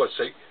 You know what it's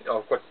like.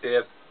 I've got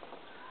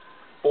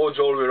boards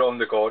all the way around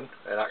the garden,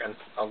 and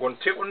I'm going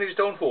to take one of these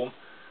down home.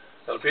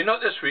 It'll be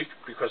not this week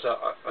because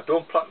I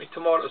don't plant my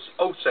tomatoes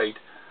outside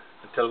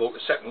until about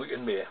the second week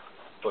in May.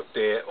 But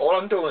all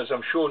I'm doing is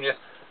I'm showing you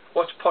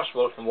what's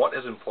possible and what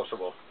isn't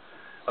possible.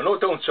 I know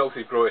down south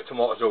you grow your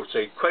tomatoes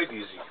outside quite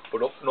easy,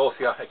 but up north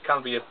here it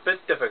can be a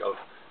bit difficult.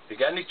 If you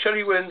get any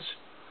chilly winds,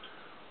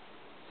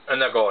 and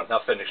they're gone, they're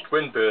finished,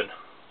 wind burn.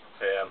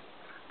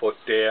 But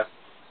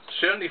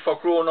certainly for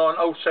growing on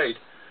outside,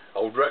 I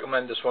would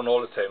recommend this one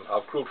all the time.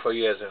 I've grown for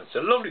years and it's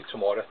a lovely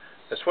tomato.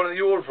 It's one of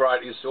the old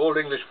varieties, the old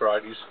English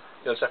varieties,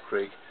 Ailsa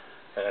Craig,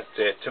 and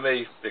to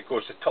me it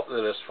goes to the top of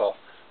the list for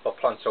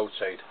plants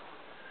outside.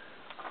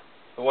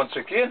 But once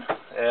again,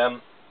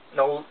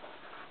 now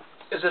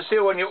as I say,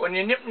 when you're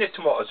nipping your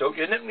tomatoes out,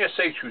 you're nipping your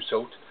side shoots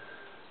out.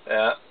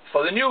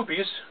 For the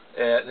newbies,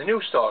 the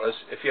new starters,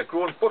 if you're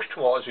growing bush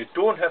tomatoes, you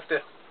don't have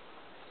to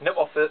nip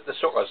off the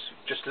suckers,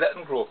 just let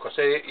them grow, because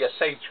they're your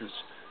side shoots.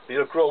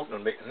 They'll grow out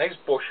and make a nice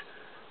bush,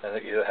 and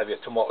you'll have your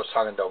tomatoes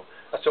hanging down.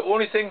 That's the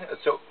only thing,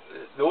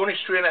 the only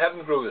strain I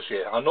haven't grown this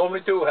year. I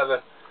normally do have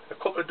a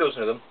couple of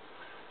dozen of them,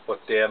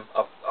 but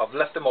I've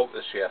left them out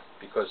this year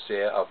because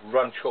I've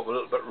run short of a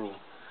little bit of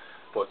room.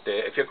 But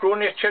if you're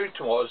growing your cherry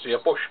tomatoes, your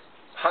bush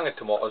hanging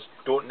tomatoes,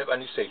 don't nip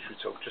any side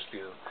shoots out, just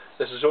leave them.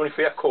 This is only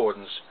for your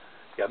cordons,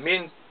 your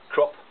main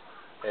crop,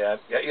 your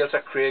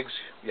Ailsa Craigs,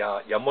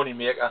 your money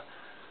maker,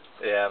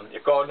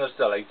 your gardener's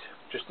delight.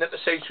 Just nip the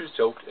side shoots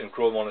out and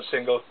grow them on a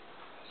single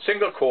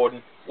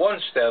cordon, one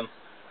stem,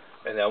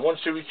 and then once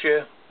you reach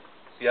the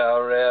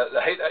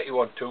height that you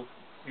want to,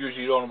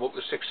 usually around about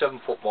the 6-7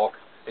 foot mark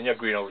in your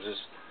greenhouses,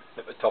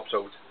 nip the tops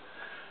out.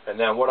 And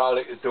then what I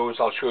like to do is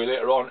I'll show you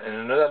later on in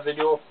another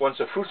video, once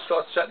the fruit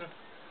starts setting,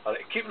 I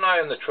like to keep an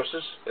eye on the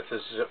trusses. If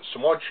there's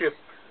some odd shaped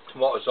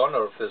tomatoes on,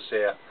 or if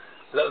there's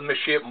little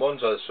misshapen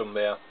ones or some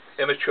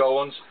immature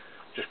ones,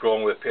 just go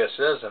on with a pair of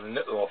scissors and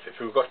nip them off. If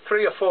you've got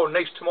 3 or 4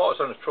 nice tomatoes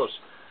on a truss,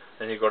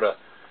 and you've got a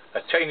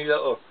tiny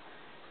little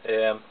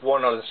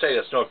one on the side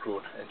that's not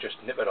grown, and just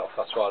nip it off.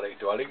 That's what I like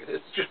to do.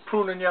 It's just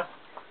pruning you.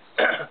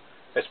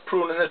 It's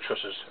pruning the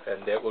trusses,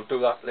 and we'll do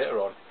that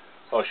later on.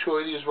 I'll show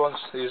you these ones.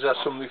 These are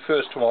some of the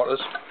first tomatoes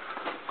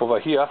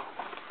over here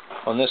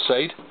on this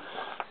side.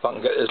 If I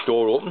can get this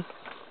door open.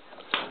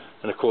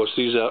 And of course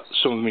these are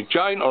some of my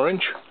giant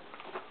orange.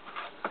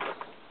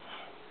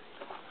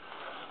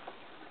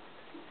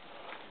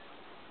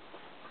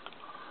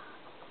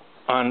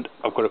 And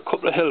I've got a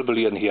couple of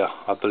hillbilly in here,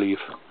 I believe.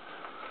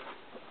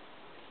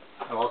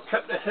 Now I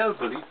kept the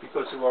hillbilly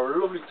because they were a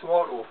lovely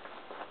tomato.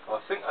 I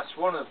think that's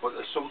one of them, but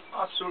there's some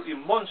absolutely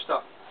monster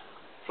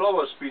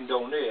flowers been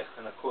down there,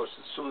 and of course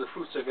some of the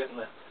fruits are getting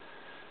a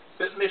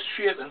bit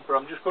misshapen, but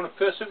I'm just going to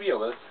persevere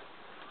with it.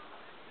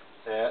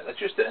 They're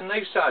just at a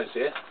nice size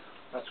there.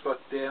 That's got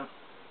 2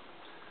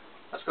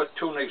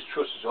 nice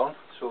trusses on,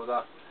 so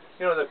that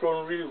they're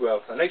growing really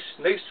well. A nice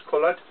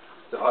coloured.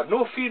 They've had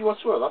no feed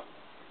whatsoever.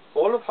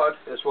 All I've had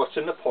is what's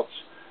in the pots,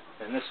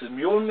 and this is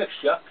my own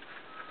mixture.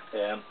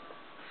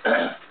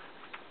 The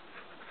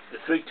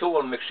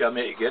 3-to-1 mixture I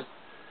make again.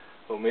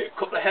 We'll make a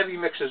couple of heavy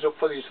mixes up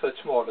for the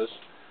tomatoes,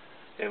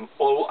 and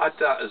all we'll add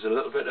to that is a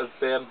little bit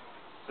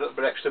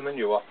extra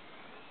manure,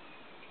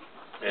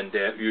 and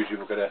usually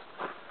we'll get a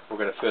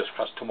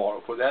first-class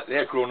tomato. But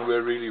they're growing away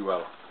really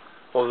well.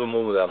 All the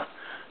more of them.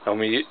 Now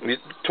my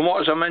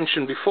tomatoes I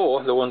mentioned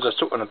before, the ones I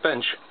took on a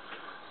bench,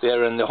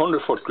 they're in the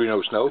 100-foot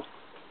greenhouse now.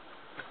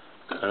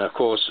 And of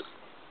course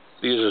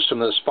these are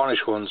some of the Spanish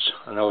ones,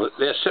 and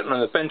they're sitting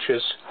on the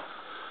benches,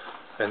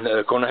 and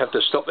they're going to have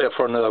to stop there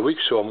for another week,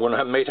 so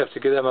might have to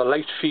give them a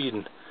light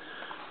feeding.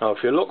 Now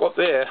if you look up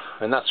there,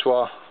 and that's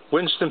where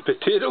Winston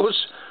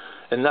potatoes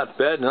in that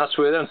bed, and that's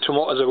where them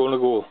tomatoes are going to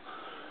go.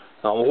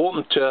 Now I'm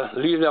hoping to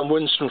leave them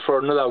Winston for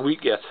another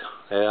week yet,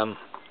 and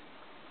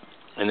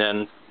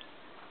then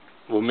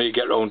we may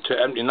get round to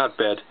emptying that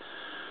bed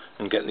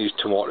and getting these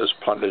tomatoes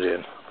planted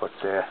in. But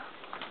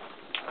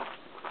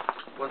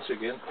once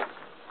again,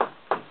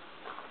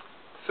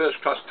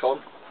 first class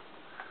Tom.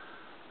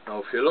 Now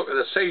if you look at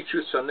the side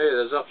shoots on there,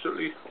 there's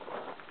absolutely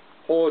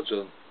hordes of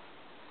them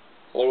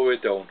all the way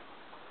down.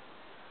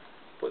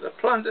 But the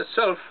plant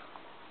itself,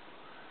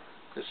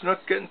 it's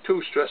not getting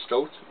too stressed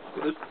out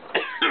with it.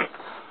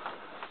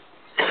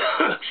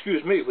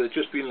 Excuse me, with it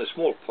just being a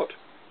small pot.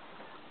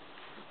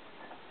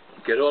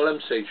 Get all them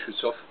side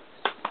shoots off.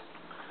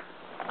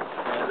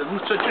 the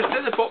roots are just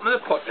at the bottom of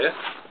the pot there,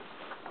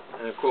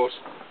 and of course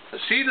the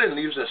seedling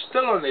leaves are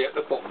still on there at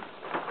the bottom,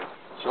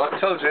 so that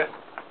tells you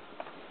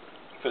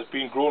if it's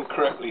been grown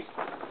correctly.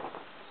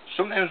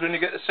 Sometimes when you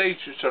get the side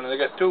shoots on and they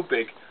get too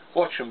big,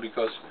 watch them,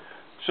 because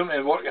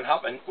sometimes what can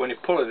happen when you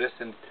pull at it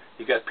and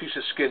you get a piece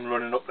of skin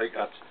running up like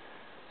that,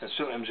 and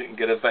sometimes you can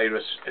get a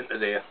virus into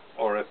there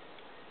or a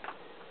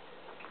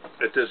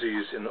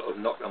disease and it'll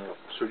knock them off.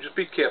 So just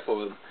be careful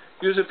with them.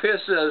 Use a pair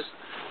of scissors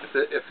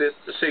if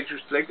the sage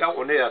shoots like that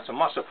one there. That's a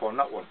massive one,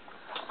 that one.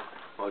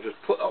 I'll just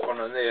put that one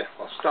on there,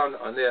 I'll stand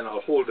it on there and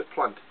I'll hold the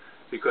plant,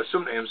 because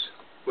sometimes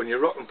when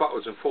you're rocking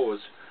backwards and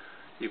forwards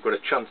you've got a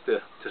chance to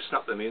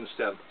snap the main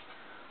stem.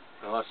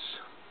 Now that's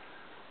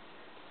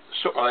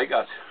something like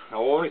that.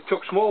 Now I only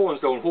took small ones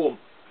down home,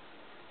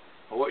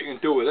 and what you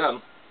can do with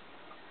them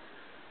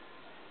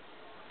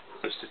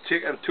is to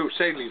take them 2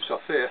 side leaves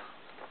off there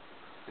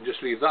and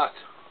just leave that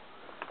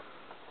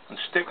and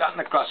stick that in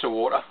a glass of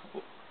water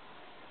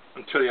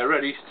until you're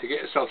ready to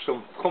get yourself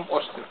some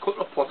compost in a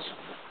couple of pots,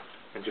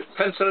 and just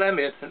pencil them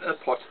in into the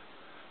pot,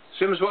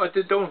 same as what I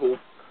did down home,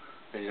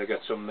 and you'll get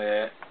some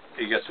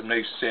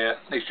nice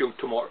young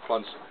tomato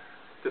plants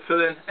to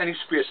fill in any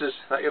spaces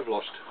that you've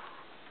lost.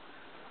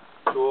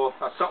 So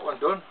that's that one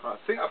done. I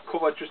think I've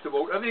covered just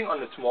about everything on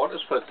the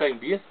tomatoes for the time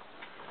being.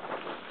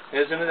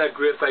 Here's another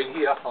grapevine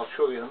here, I'll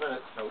show you in a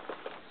minute. Now,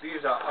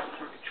 these are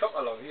absolutely chock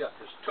along here.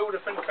 There's 2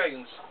 different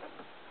kinds.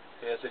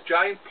 There's a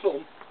giant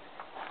plum,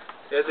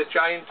 there's a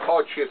giant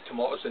heart-shaped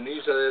tomatoes, and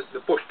these are the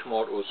bush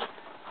tomatoes,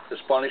 the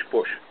Spanish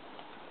bush.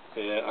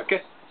 I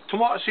get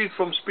tomato seed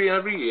from Spain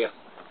every year.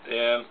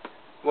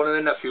 One of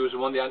the nephews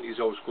and one of the aunties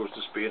always goes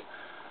to Spain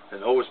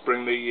and always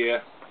bring me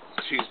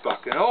seeds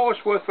back, and always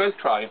worthwhile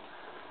trying.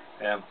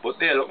 But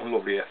they're looking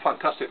lovely,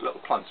 fantastic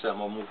little plants.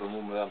 I'll move them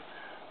with them.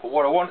 But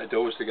what I want to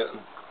do is to get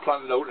them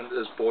planted out into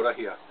this border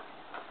here.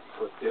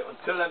 But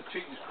until them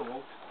treaties come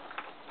out,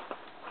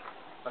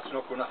 that's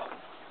not going to happen.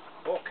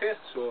 Okay,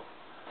 so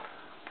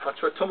that's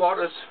for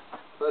tomatoes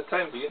for the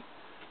time being.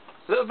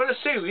 A little bit of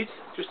seaweed,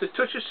 just a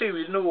touch of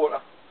seaweed in the water,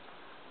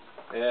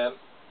 and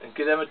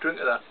give them a drink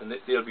of that, and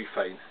they'll be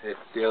fine.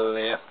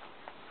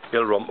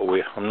 They'll romp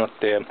away. I'm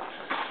not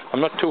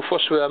too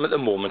fussed with them at the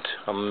moment.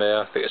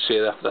 Like I say,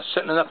 they're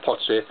sitting in their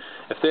pots there.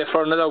 If they're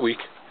for another week,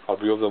 I'll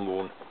be over them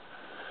moon.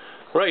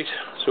 Right,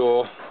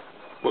 so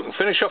we can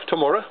finish off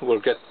tomorrow. We'll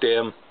get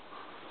these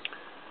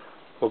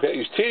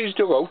tatties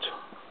dug out,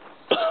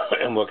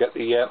 and we'll get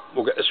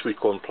the sweet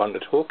corn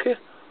planted. Okay,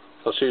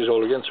 I'll see you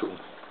all again soon.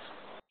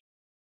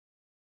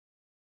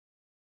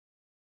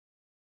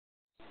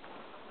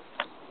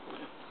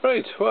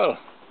 Right, well,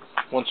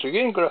 once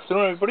again, good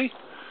afternoon everybody.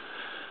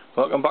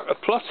 Welcome back to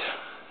Plot.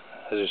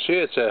 As I say,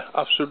 it's an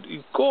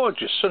absolutely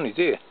gorgeous sunny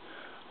day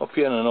up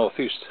here in the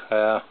northeast.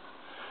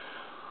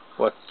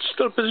 We're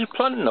still busy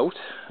planting out.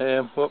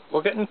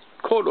 We're getting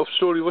caught up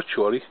slowly but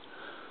surely.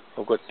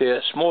 I've got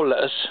small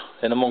lettuce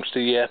in amongst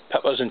the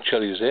peppers and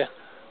chilies there.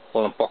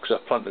 All in boxes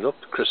are planted up.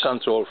 The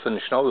chrysanthemums are all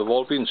finished now. They've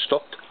all been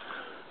stocked.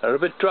 They're a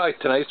bit dry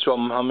tonight, so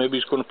I'm maybe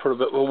just going to put a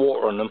bit of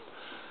water on them.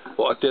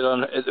 What I did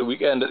at the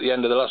weekend, at the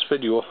end of the last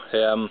video,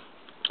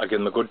 I gave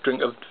them a good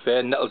drink of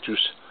nettle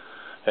juice,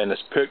 and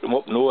it's perked them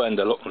up no end.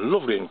 They're looking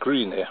lovely and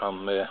green there.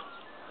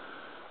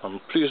 I'm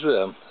pleased with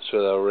them.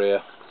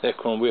 So they're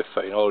coming away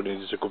fine. All they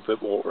need is a good bit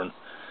of water. And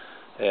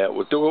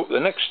we'll do the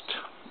next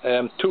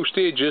 2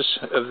 stages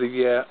of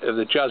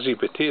the jazzy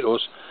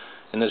potatoes,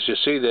 and as you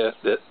see,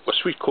 the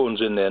sweet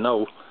corn's in there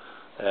now.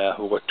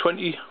 We've got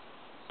 20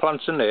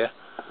 plants in there,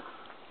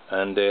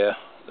 and they're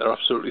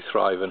absolutely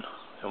thriving.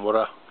 And what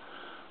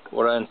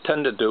I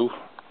intend to do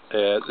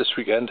this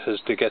weekend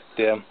is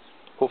to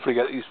hopefully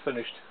get these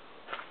finished.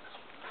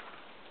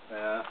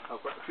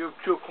 I've got a few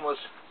cucumbers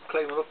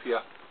climbing up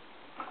here.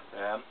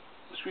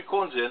 The sweet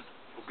corn's in.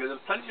 We'll give them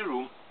plenty of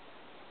room.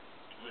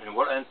 And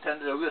what I intend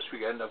to do this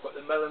weekend, I've got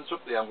the melons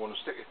up there. I'm going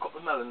to stick a couple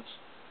of melons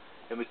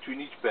in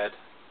between each bed,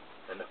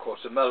 and of course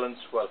the melons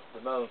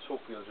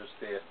hopefully will just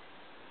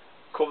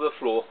cover the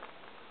floor.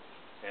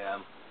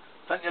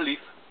 Plenty of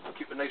leaf,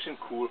 keep it nice and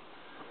cool,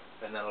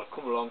 and then I'll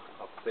come along.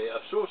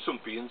 I've sowed some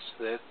beans.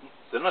 They're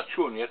not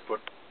showing yet,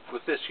 but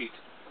with this heat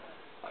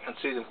I can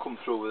see them come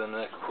through within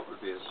the next couple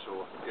of days,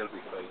 so they'll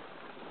be fine.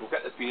 We'll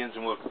get the beans,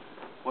 and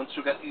once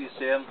we get these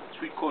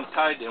sweet corn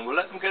tied in, we'll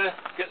let them get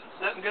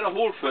a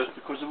hold first,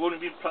 because they've only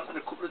been planted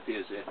a couple of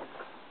days there.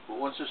 But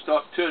once they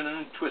start turning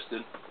and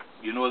twisting,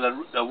 you know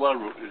they're well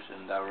rooted,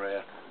 and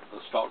they'll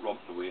start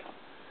romping away.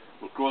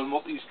 We'll grow them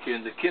up these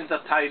canes. The canes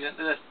are tied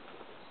into the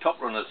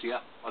top runners here,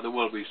 or they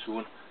will be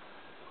soon.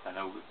 And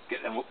I'll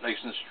get them up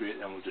nice and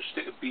straight, and we'll just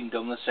stick a bean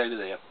down the side of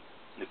there,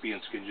 and the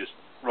beans can just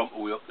romp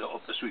away up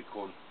the sweet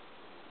corn.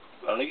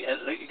 I like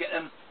to get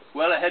them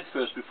well ahead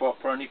first before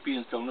I put any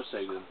beans down the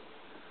side of them.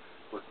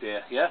 But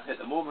yeah, at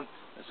the moment,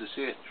 as I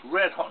say, it's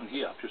red hot in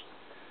here.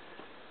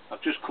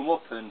 I've just come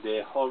up, and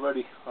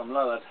already I'm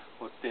lathered.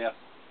 But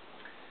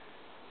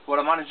what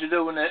I managed to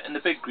do in the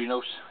big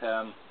greenhouse,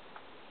 I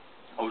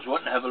was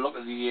wanting to have a look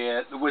at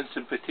the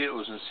Winston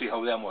potatoes and see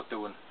how them were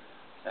doing.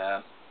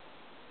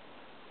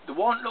 The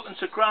weren't looking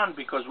so grand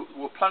because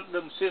we planted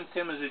them the same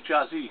time as the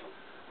Jazzy,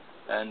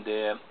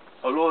 and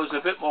although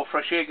there's a bit more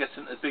fresh air gets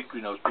into the big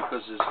greenhouse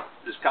because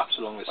there's gaps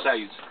along the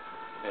sides,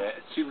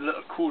 it seemed a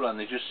little cooler and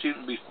they just seemed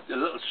to be a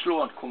little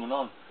slow on coming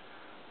on.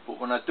 But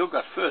when I dug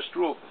that first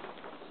row,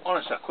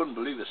 honestly I couldn't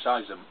believe the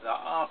size of them. They're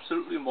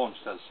absolutely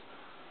monsters,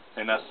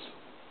 and that's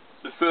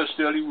the first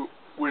early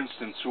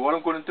Winston. So what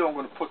I'm going to do, I'm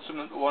going to put some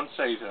to one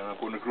side and I'm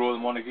going to grow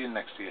them on again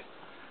next year.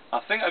 I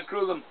think I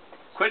grew them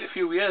quite a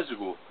few years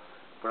ago,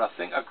 but I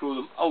think I grew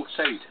them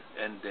outside,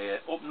 and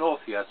up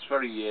north here it's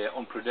very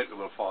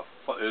unpredictable for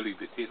early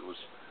potatoes,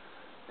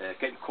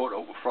 getting caught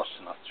out with frost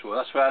and that. So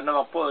that's why I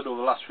never bothered over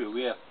the last few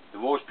years.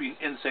 They've always been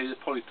inside the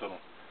polytunnel.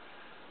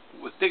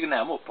 With digging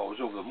them up, I was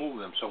over moving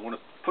them, so I'm going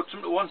to put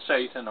some to one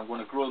side and I'm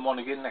going to grow them on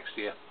again next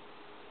year.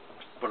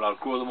 But I'll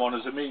grow them on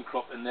as a main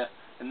crop in the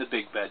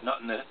big bed,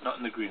 not in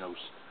the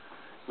greenhouse,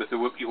 with the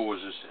whippy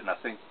hoses. And I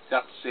think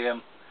that's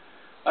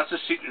the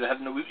secret of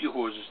having the whippy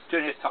hoses.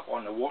 Turn your tap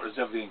on, the water's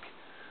everything.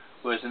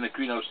 Whereas in the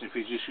greenhouse, if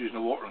you're just using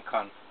a watering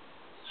can,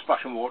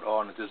 splashing water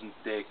on, it doesn't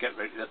get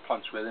right to the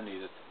plants where they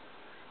need it.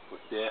 But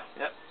yeah,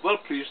 well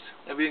pleased.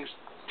 Everything's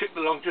ticked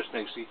along just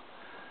nicely.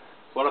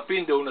 What I've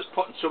been doing is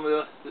putting some of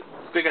the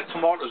bigger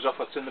tomatoes off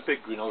that's in the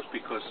big greenhouse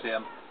because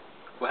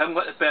we haven't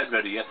got the bed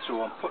ready yet,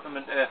 so I'm putting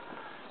them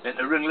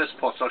into ringless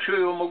pots. I'll show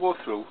you when we'll go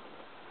through,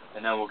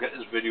 and then we'll get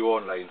this video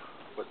online.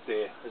 But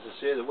as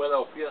I say, the weather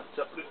up here is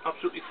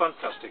absolutely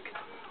fantastic.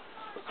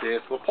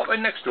 But we'll pop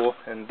in next door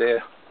and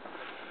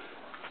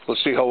we'll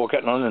see how we're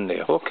getting on in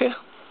there, okay?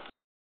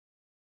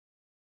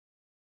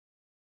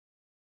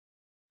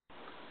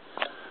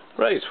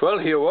 Right, well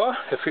here we are,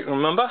 if you can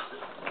remember.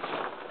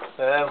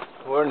 We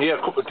were in here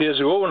a couple of days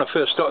ago when I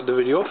first started the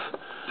video off,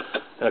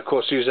 and of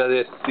course these are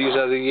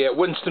the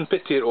Winston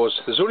potatoes.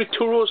 There's only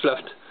 2 rows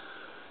left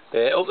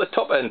up the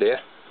top end here.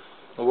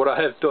 And what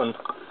I have done,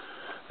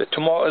 the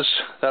tomatoes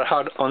that I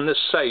had on this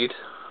side,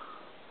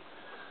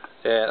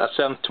 that's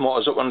them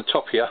tomatoes up on the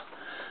top here.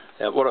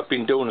 What I've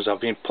been doing is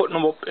I've been putting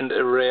them up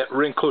into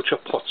ring culture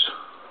pots,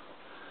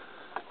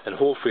 and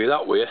hopefully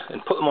that way,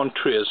 and put them on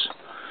trays.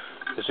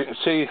 As you can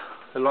see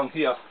along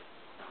here,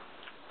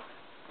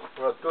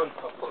 what I've done,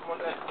 I've put them on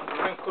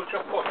the ring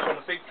culture pots on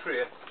a big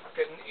tray,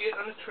 getting 8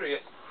 on a tray.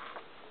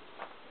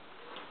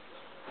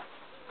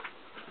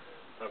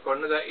 I've got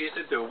another 8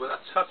 to do, but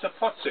that's a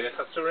pot there,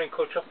 that's a ring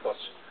culture pot.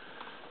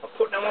 I'm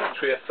putting them on a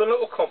tray, filling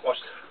it with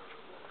compost,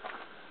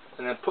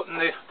 and then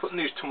putting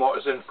these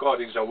tomatoes in. God,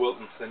 these are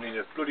wilting, they need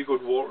a bloody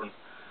good watering.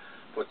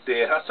 But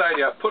that's the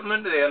idea, I put them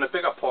into there in a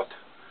bigger pot,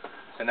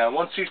 and then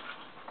once these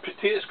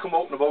potatoes come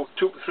out in about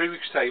 2 to 3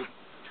 weeks time,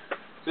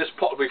 this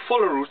pot will be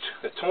full of roots,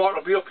 the tomato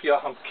will be up here,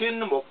 I'm cleaning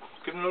them up,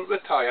 giving them a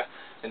tire,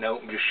 and then we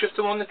can just shift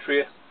them on the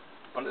tray,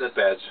 onto the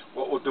beds.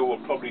 What we'll do,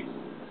 we'll probably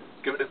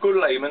give it a good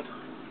liming,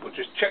 we'll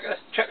just check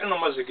the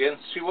numbers again,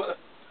 see what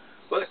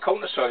the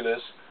counter soil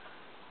is.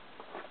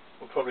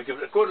 We'll probably give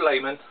it a good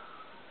liming,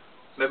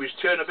 maybe just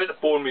turn a bit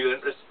of bone meal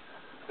into it,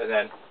 and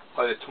then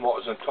pile the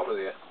tomatoes on top of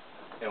there.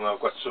 And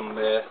I've got some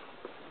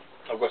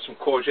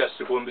courgettes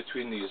to go in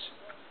between these,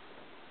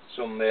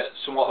 some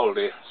summer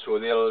holiday, so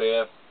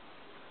they'll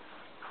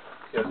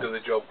do the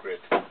job great.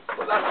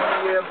 But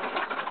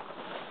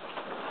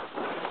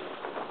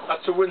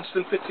that's a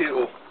Winston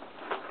potato,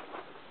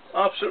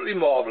 absolutely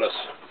marvellous,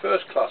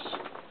 first class.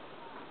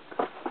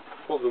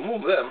 Over the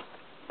moon them,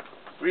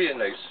 really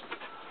nice.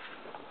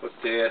 But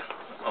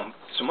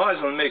some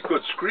eyes will make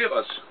good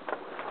scrapers,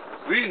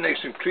 really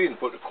nice and clean.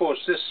 But of course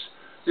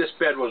this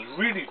bed was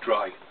really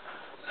dry.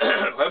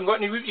 I haven't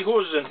got any whippy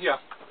hoses in here,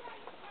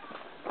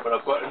 but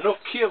I've got enough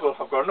cable,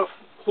 I've got enough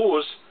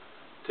hose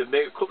to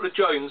make a couple of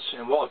joins.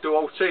 And what I'll do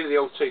outside the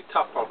outside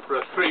tap, I'll put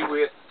a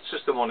 3-way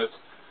system on it,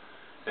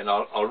 and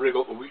I'll rig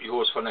up a whippy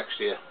hose for next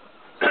year.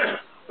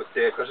 But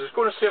because it's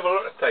going to save a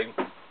lot of time.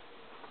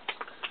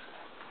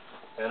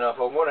 And if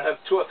I'm going to have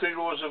 2 or 3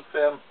 rows of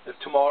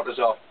tomatoes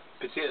or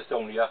potatoes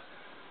down here,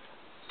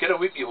 get a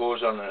whippy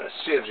hose on, and it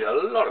saves you a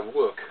lot of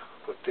work.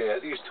 But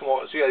these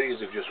tomatoes here, these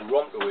have just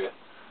romped away.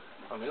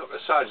 I mean, look at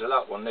the size of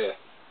that one there.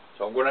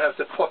 So I'm going to have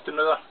to pot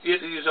another 8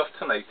 of these off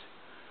tonight,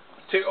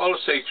 take all the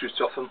side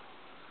shoots off them,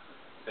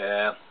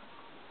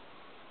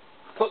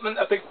 put them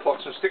into big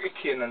pots and stick a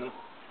cane in them,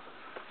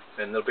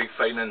 and they'll be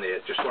fine in there.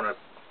 Just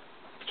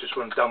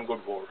want damn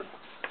good watering.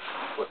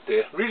 But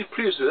really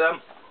pleased with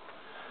them.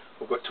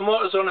 We've got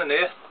tomatoes on in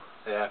there,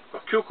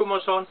 got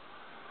cucumbers on,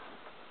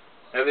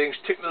 everything's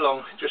ticking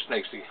along just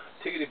nicely.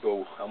 Tickety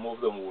go, I'll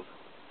move them on.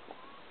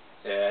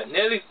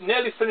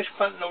 Nearly finished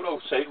planting out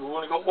outside. We've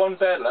only got 1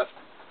 bed left.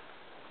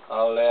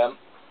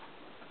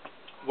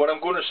 What I'm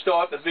going to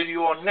start the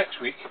video on next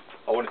week,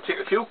 I want to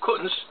take a few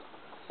cuttings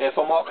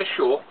for Marcus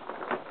Shaw,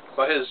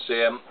 for his,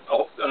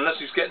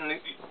 unless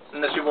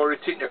you've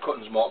already taken your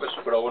cuttings, Marcus,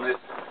 but I want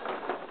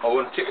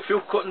to take a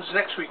few cuttings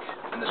next week,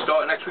 in the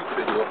start of next week's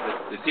video,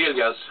 the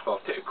dahlias.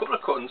 I'll take a couple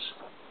of cuttings,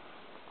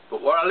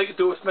 but what I like to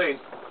do with mine,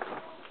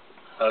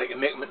 I like to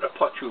make them into a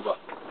pot tuber.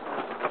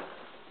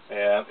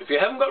 If you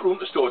haven't got room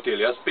to store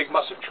dahlias, big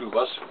massive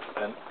tubers,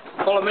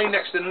 follow me in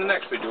the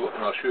next video,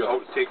 and I'll show you how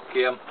to take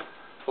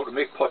how to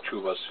make pot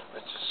tubers.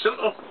 It's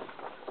a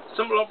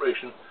simple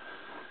operation.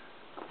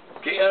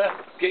 Get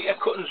your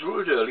cuttings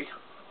rooted early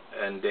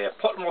and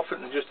pot them off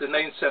into just a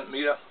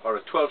 9cm or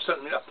a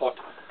 12cm pot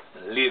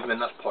and leave them in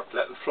that pot,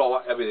 let them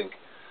flower everything.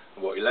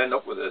 And what you'll end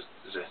up with is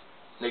a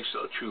nice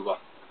little tuber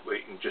where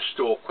you can just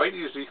store quite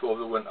easily over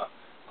the winter.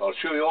 I'll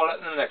show you all that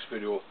in the next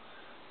video.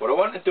 What I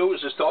want to do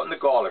is to start in the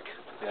garlic,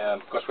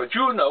 because we're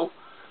June now,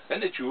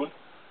 into June,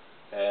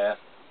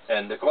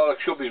 and the garlic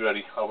should be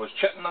ready. I was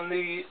checking on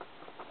the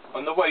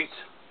white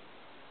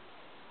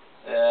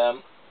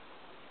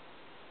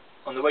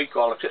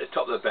garlics at the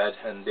top of the bed,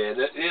 and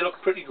they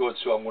look pretty good.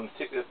 So I'm going to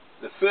take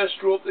the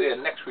first row up there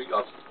next week.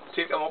 I'll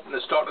take them up in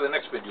the start of the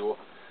next video,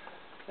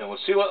 and we'll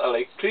see what they're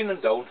like, clean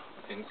them down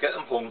and get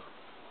them hung.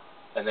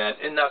 And then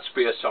in that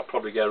space I'll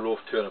probably get a row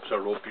of turnips or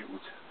a row of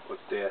beetroot. But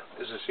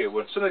as I say,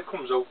 when something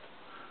comes out,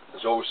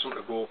 there's always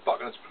something to go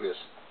back in its place.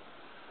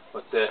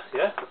 But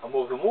yeah, I'm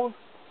over the moon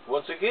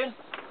once again.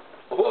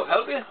 I hope I've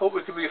helped you. I hope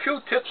it give you a few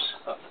tips.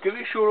 I'll give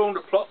you a show around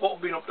the plot, what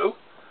we've been up to.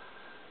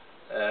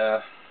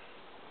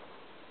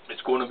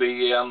 It's going to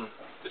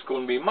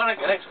be manic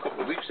the next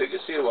couple of weeks. Like I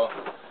say,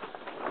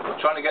 we're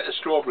trying to get the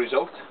strawberries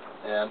out.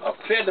 I've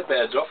cleared the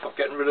beds off. I've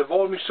getting rid of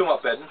all my summer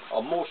bedding,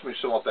 or most of my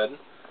summer bedding.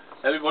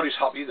 Everybody's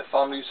happy, the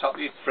family's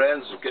happy,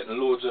 friends are getting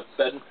loads of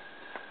bedding.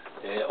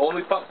 All my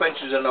back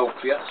benches are now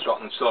clear, so I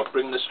can start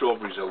bringing the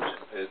strawberries out.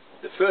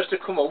 The first to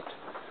come out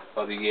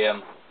are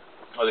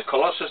the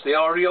colossus. They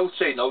are already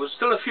outside now. There's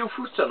still a few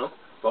fruits on them,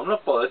 but I'm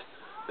not bothered.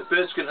 The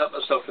birds can help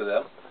themselves with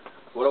them.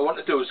 What I want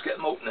to do is get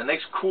them out in a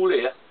nice cool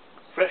air,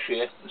 fresh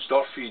air, and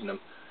start feeding them,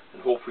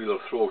 and hopefully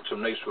they'll throw out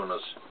some nice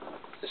runners.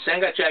 The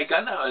Senga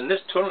Giganta are in this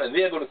tunnel, and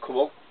they're going to come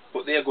out,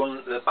 but they're going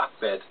into the back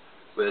bed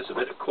where there's a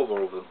bit of cover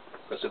over them.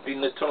 Because I've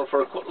been in the tunnel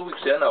for a couple of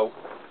weeks there now.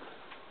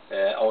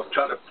 I was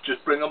trying to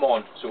just bring them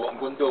on. So what I'm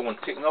going to do, I'm going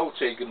to take them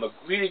outside, give them a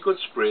really good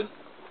spraying.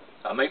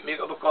 I might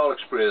make up a garlic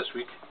spray this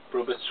week,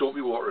 put a bit of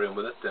soapy water in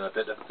with it, then a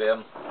bit of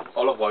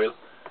olive oil,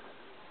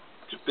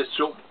 just a bit of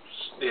soap,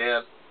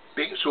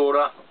 baking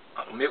soda.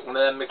 I can make one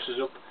of them mixes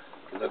up,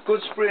 give them a good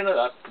spraying of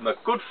that, give them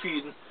a good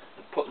feeding,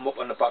 and put them up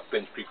on the back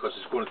bench because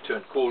it's going to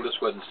turn cold this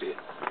Wednesday.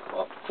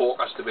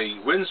 Forecast to be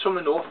winds from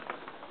the north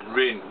and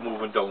rain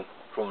moving down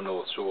from the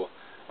north. So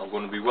I'm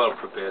going to be well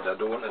prepared. I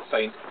don't want to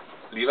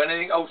leave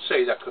anything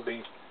outside that could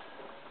be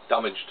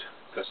damaged,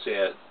 because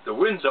the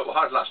winds that we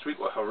had last week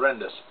were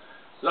horrendous.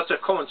 Lots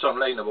of comments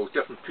online about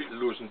different people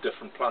losing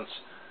different plants.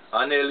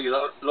 I nearly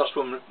lost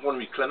one of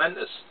my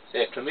clematis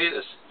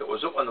that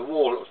was up on the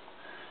wall,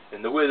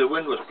 and the way the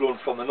wind was blowing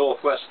from the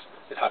northwest,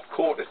 it had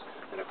caught it,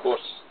 and of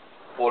course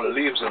all the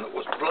leaves on it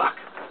was black.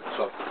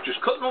 So I've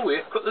just cut them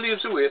away, cut the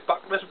leaves away,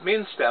 back to the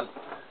main stem,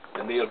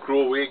 and they'll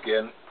grow away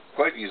again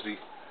quite easily.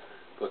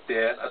 But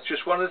that's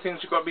just one of the things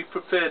you've got to be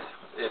prepared.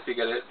 If you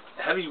get a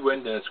heavy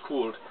wind and it's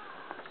cold,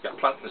 your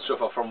plant can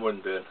suffer from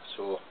windburn.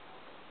 So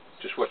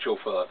just watch out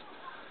for that.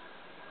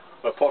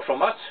 But apart from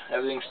that,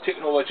 everything's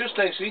ticking over just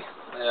nicely.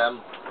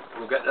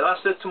 We'll get the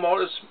last of the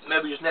tomatoes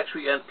maybe just next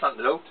weekend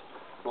planted out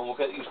when we'll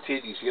get these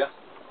tatties here.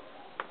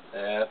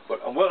 But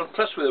I'm well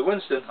impressed with the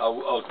Winston.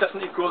 I'll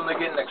definitely grow them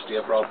again next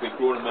year, but I'll be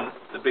growing them in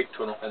the big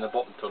tunnel, in the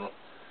bottom tunnel,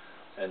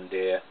 and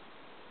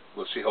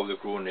we'll see how they're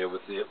growing there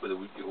with the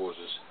whippy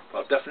hoses.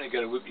 I'll definitely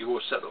get a whippy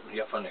hose set up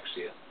here for next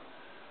year.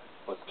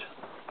 But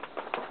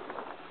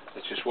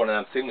it's just one of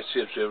them things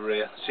that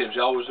saves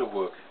hours of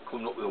work,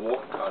 coming up with a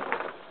water can.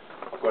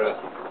 I've got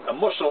a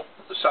muscle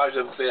the size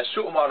of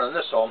Superman on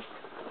this arm,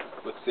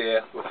 with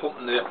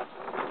pumping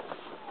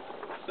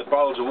the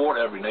barrels of water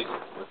every night.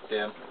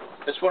 But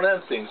it's one of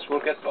them things, we'll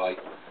get by.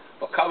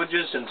 My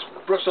cabbages and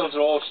Brussels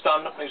are all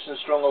standing up nice and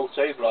strong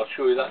outside, but I'll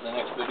show you that in the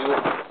next video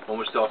when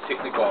we start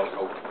taking the garlic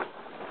out.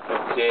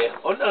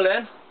 But until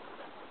then,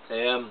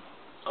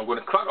 I'm going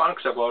to crack on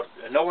because I've got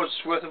an hour's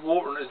worth of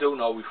watering to do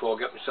now before I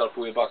get myself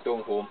way back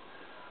down home,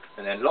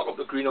 and then lock up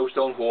the greenhouse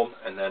down home,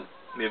 and then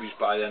maybe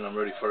by then I'm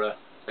ready for a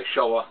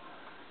shower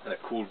and a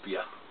cool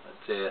beer.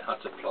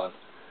 That's the plan.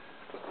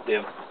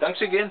 But,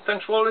 thanks again,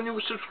 thanks for all the new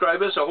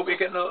subscribers. I hope you're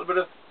getting a little bit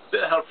of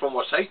help from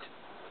our site.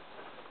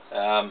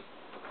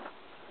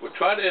 We'll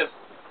try to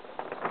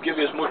give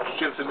you as much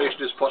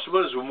information as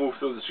possible as we move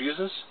through the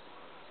seasons.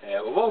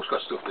 We've always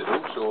got stuff to do,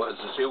 so as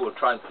I say, we'll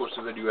try and post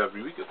a video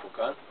every week if we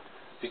can.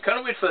 If you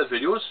can't wait for the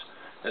videos,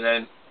 and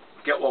then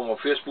get one on our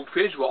Facebook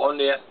page. We're on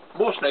there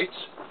most nights,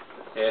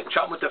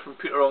 chatting with different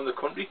people around the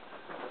country,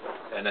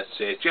 and it's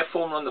Jeff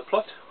Foreman on the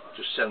plot.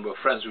 Just send a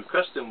friend's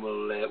request, and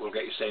we'll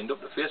get you signed up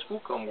to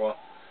Facebook on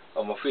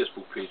our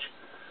Facebook page.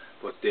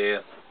 But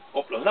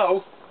up till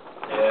now,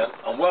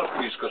 I'm well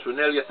pleased because we're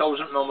nearly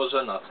 1,000 members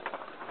on that,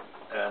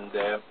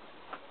 and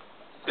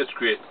it's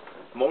great.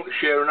 The amount of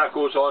sharing that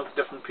goes on,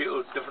 different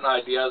people, different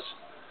ideas,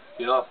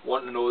 you know,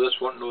 wanting to know this,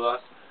 wanting to know that.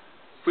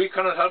 If we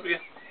cannot help you,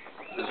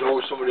 there's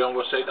always somebody on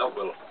our site that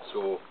will.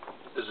 So,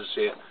 as I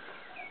say,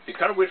 if you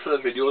can't wait for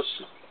the videos,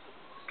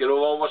 get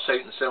over on our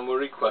site and send a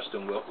request,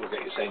 and we'll get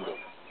you signed up.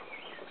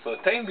 But for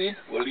the time being,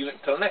 we'll leave it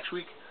until next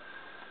week.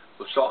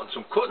 We'll start on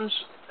some cuttings,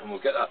 and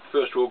we'll get that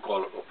first row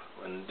garlic up,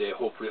 and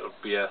hopefully it'll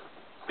be a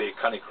big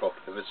canny crop.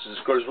 If it's as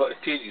good as what the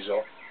tatties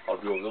are,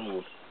 I'll be over the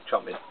moon.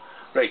 Champion.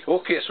 Right,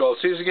 okay, so I'll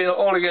see you again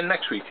all again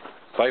next week.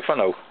 Bye for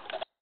now.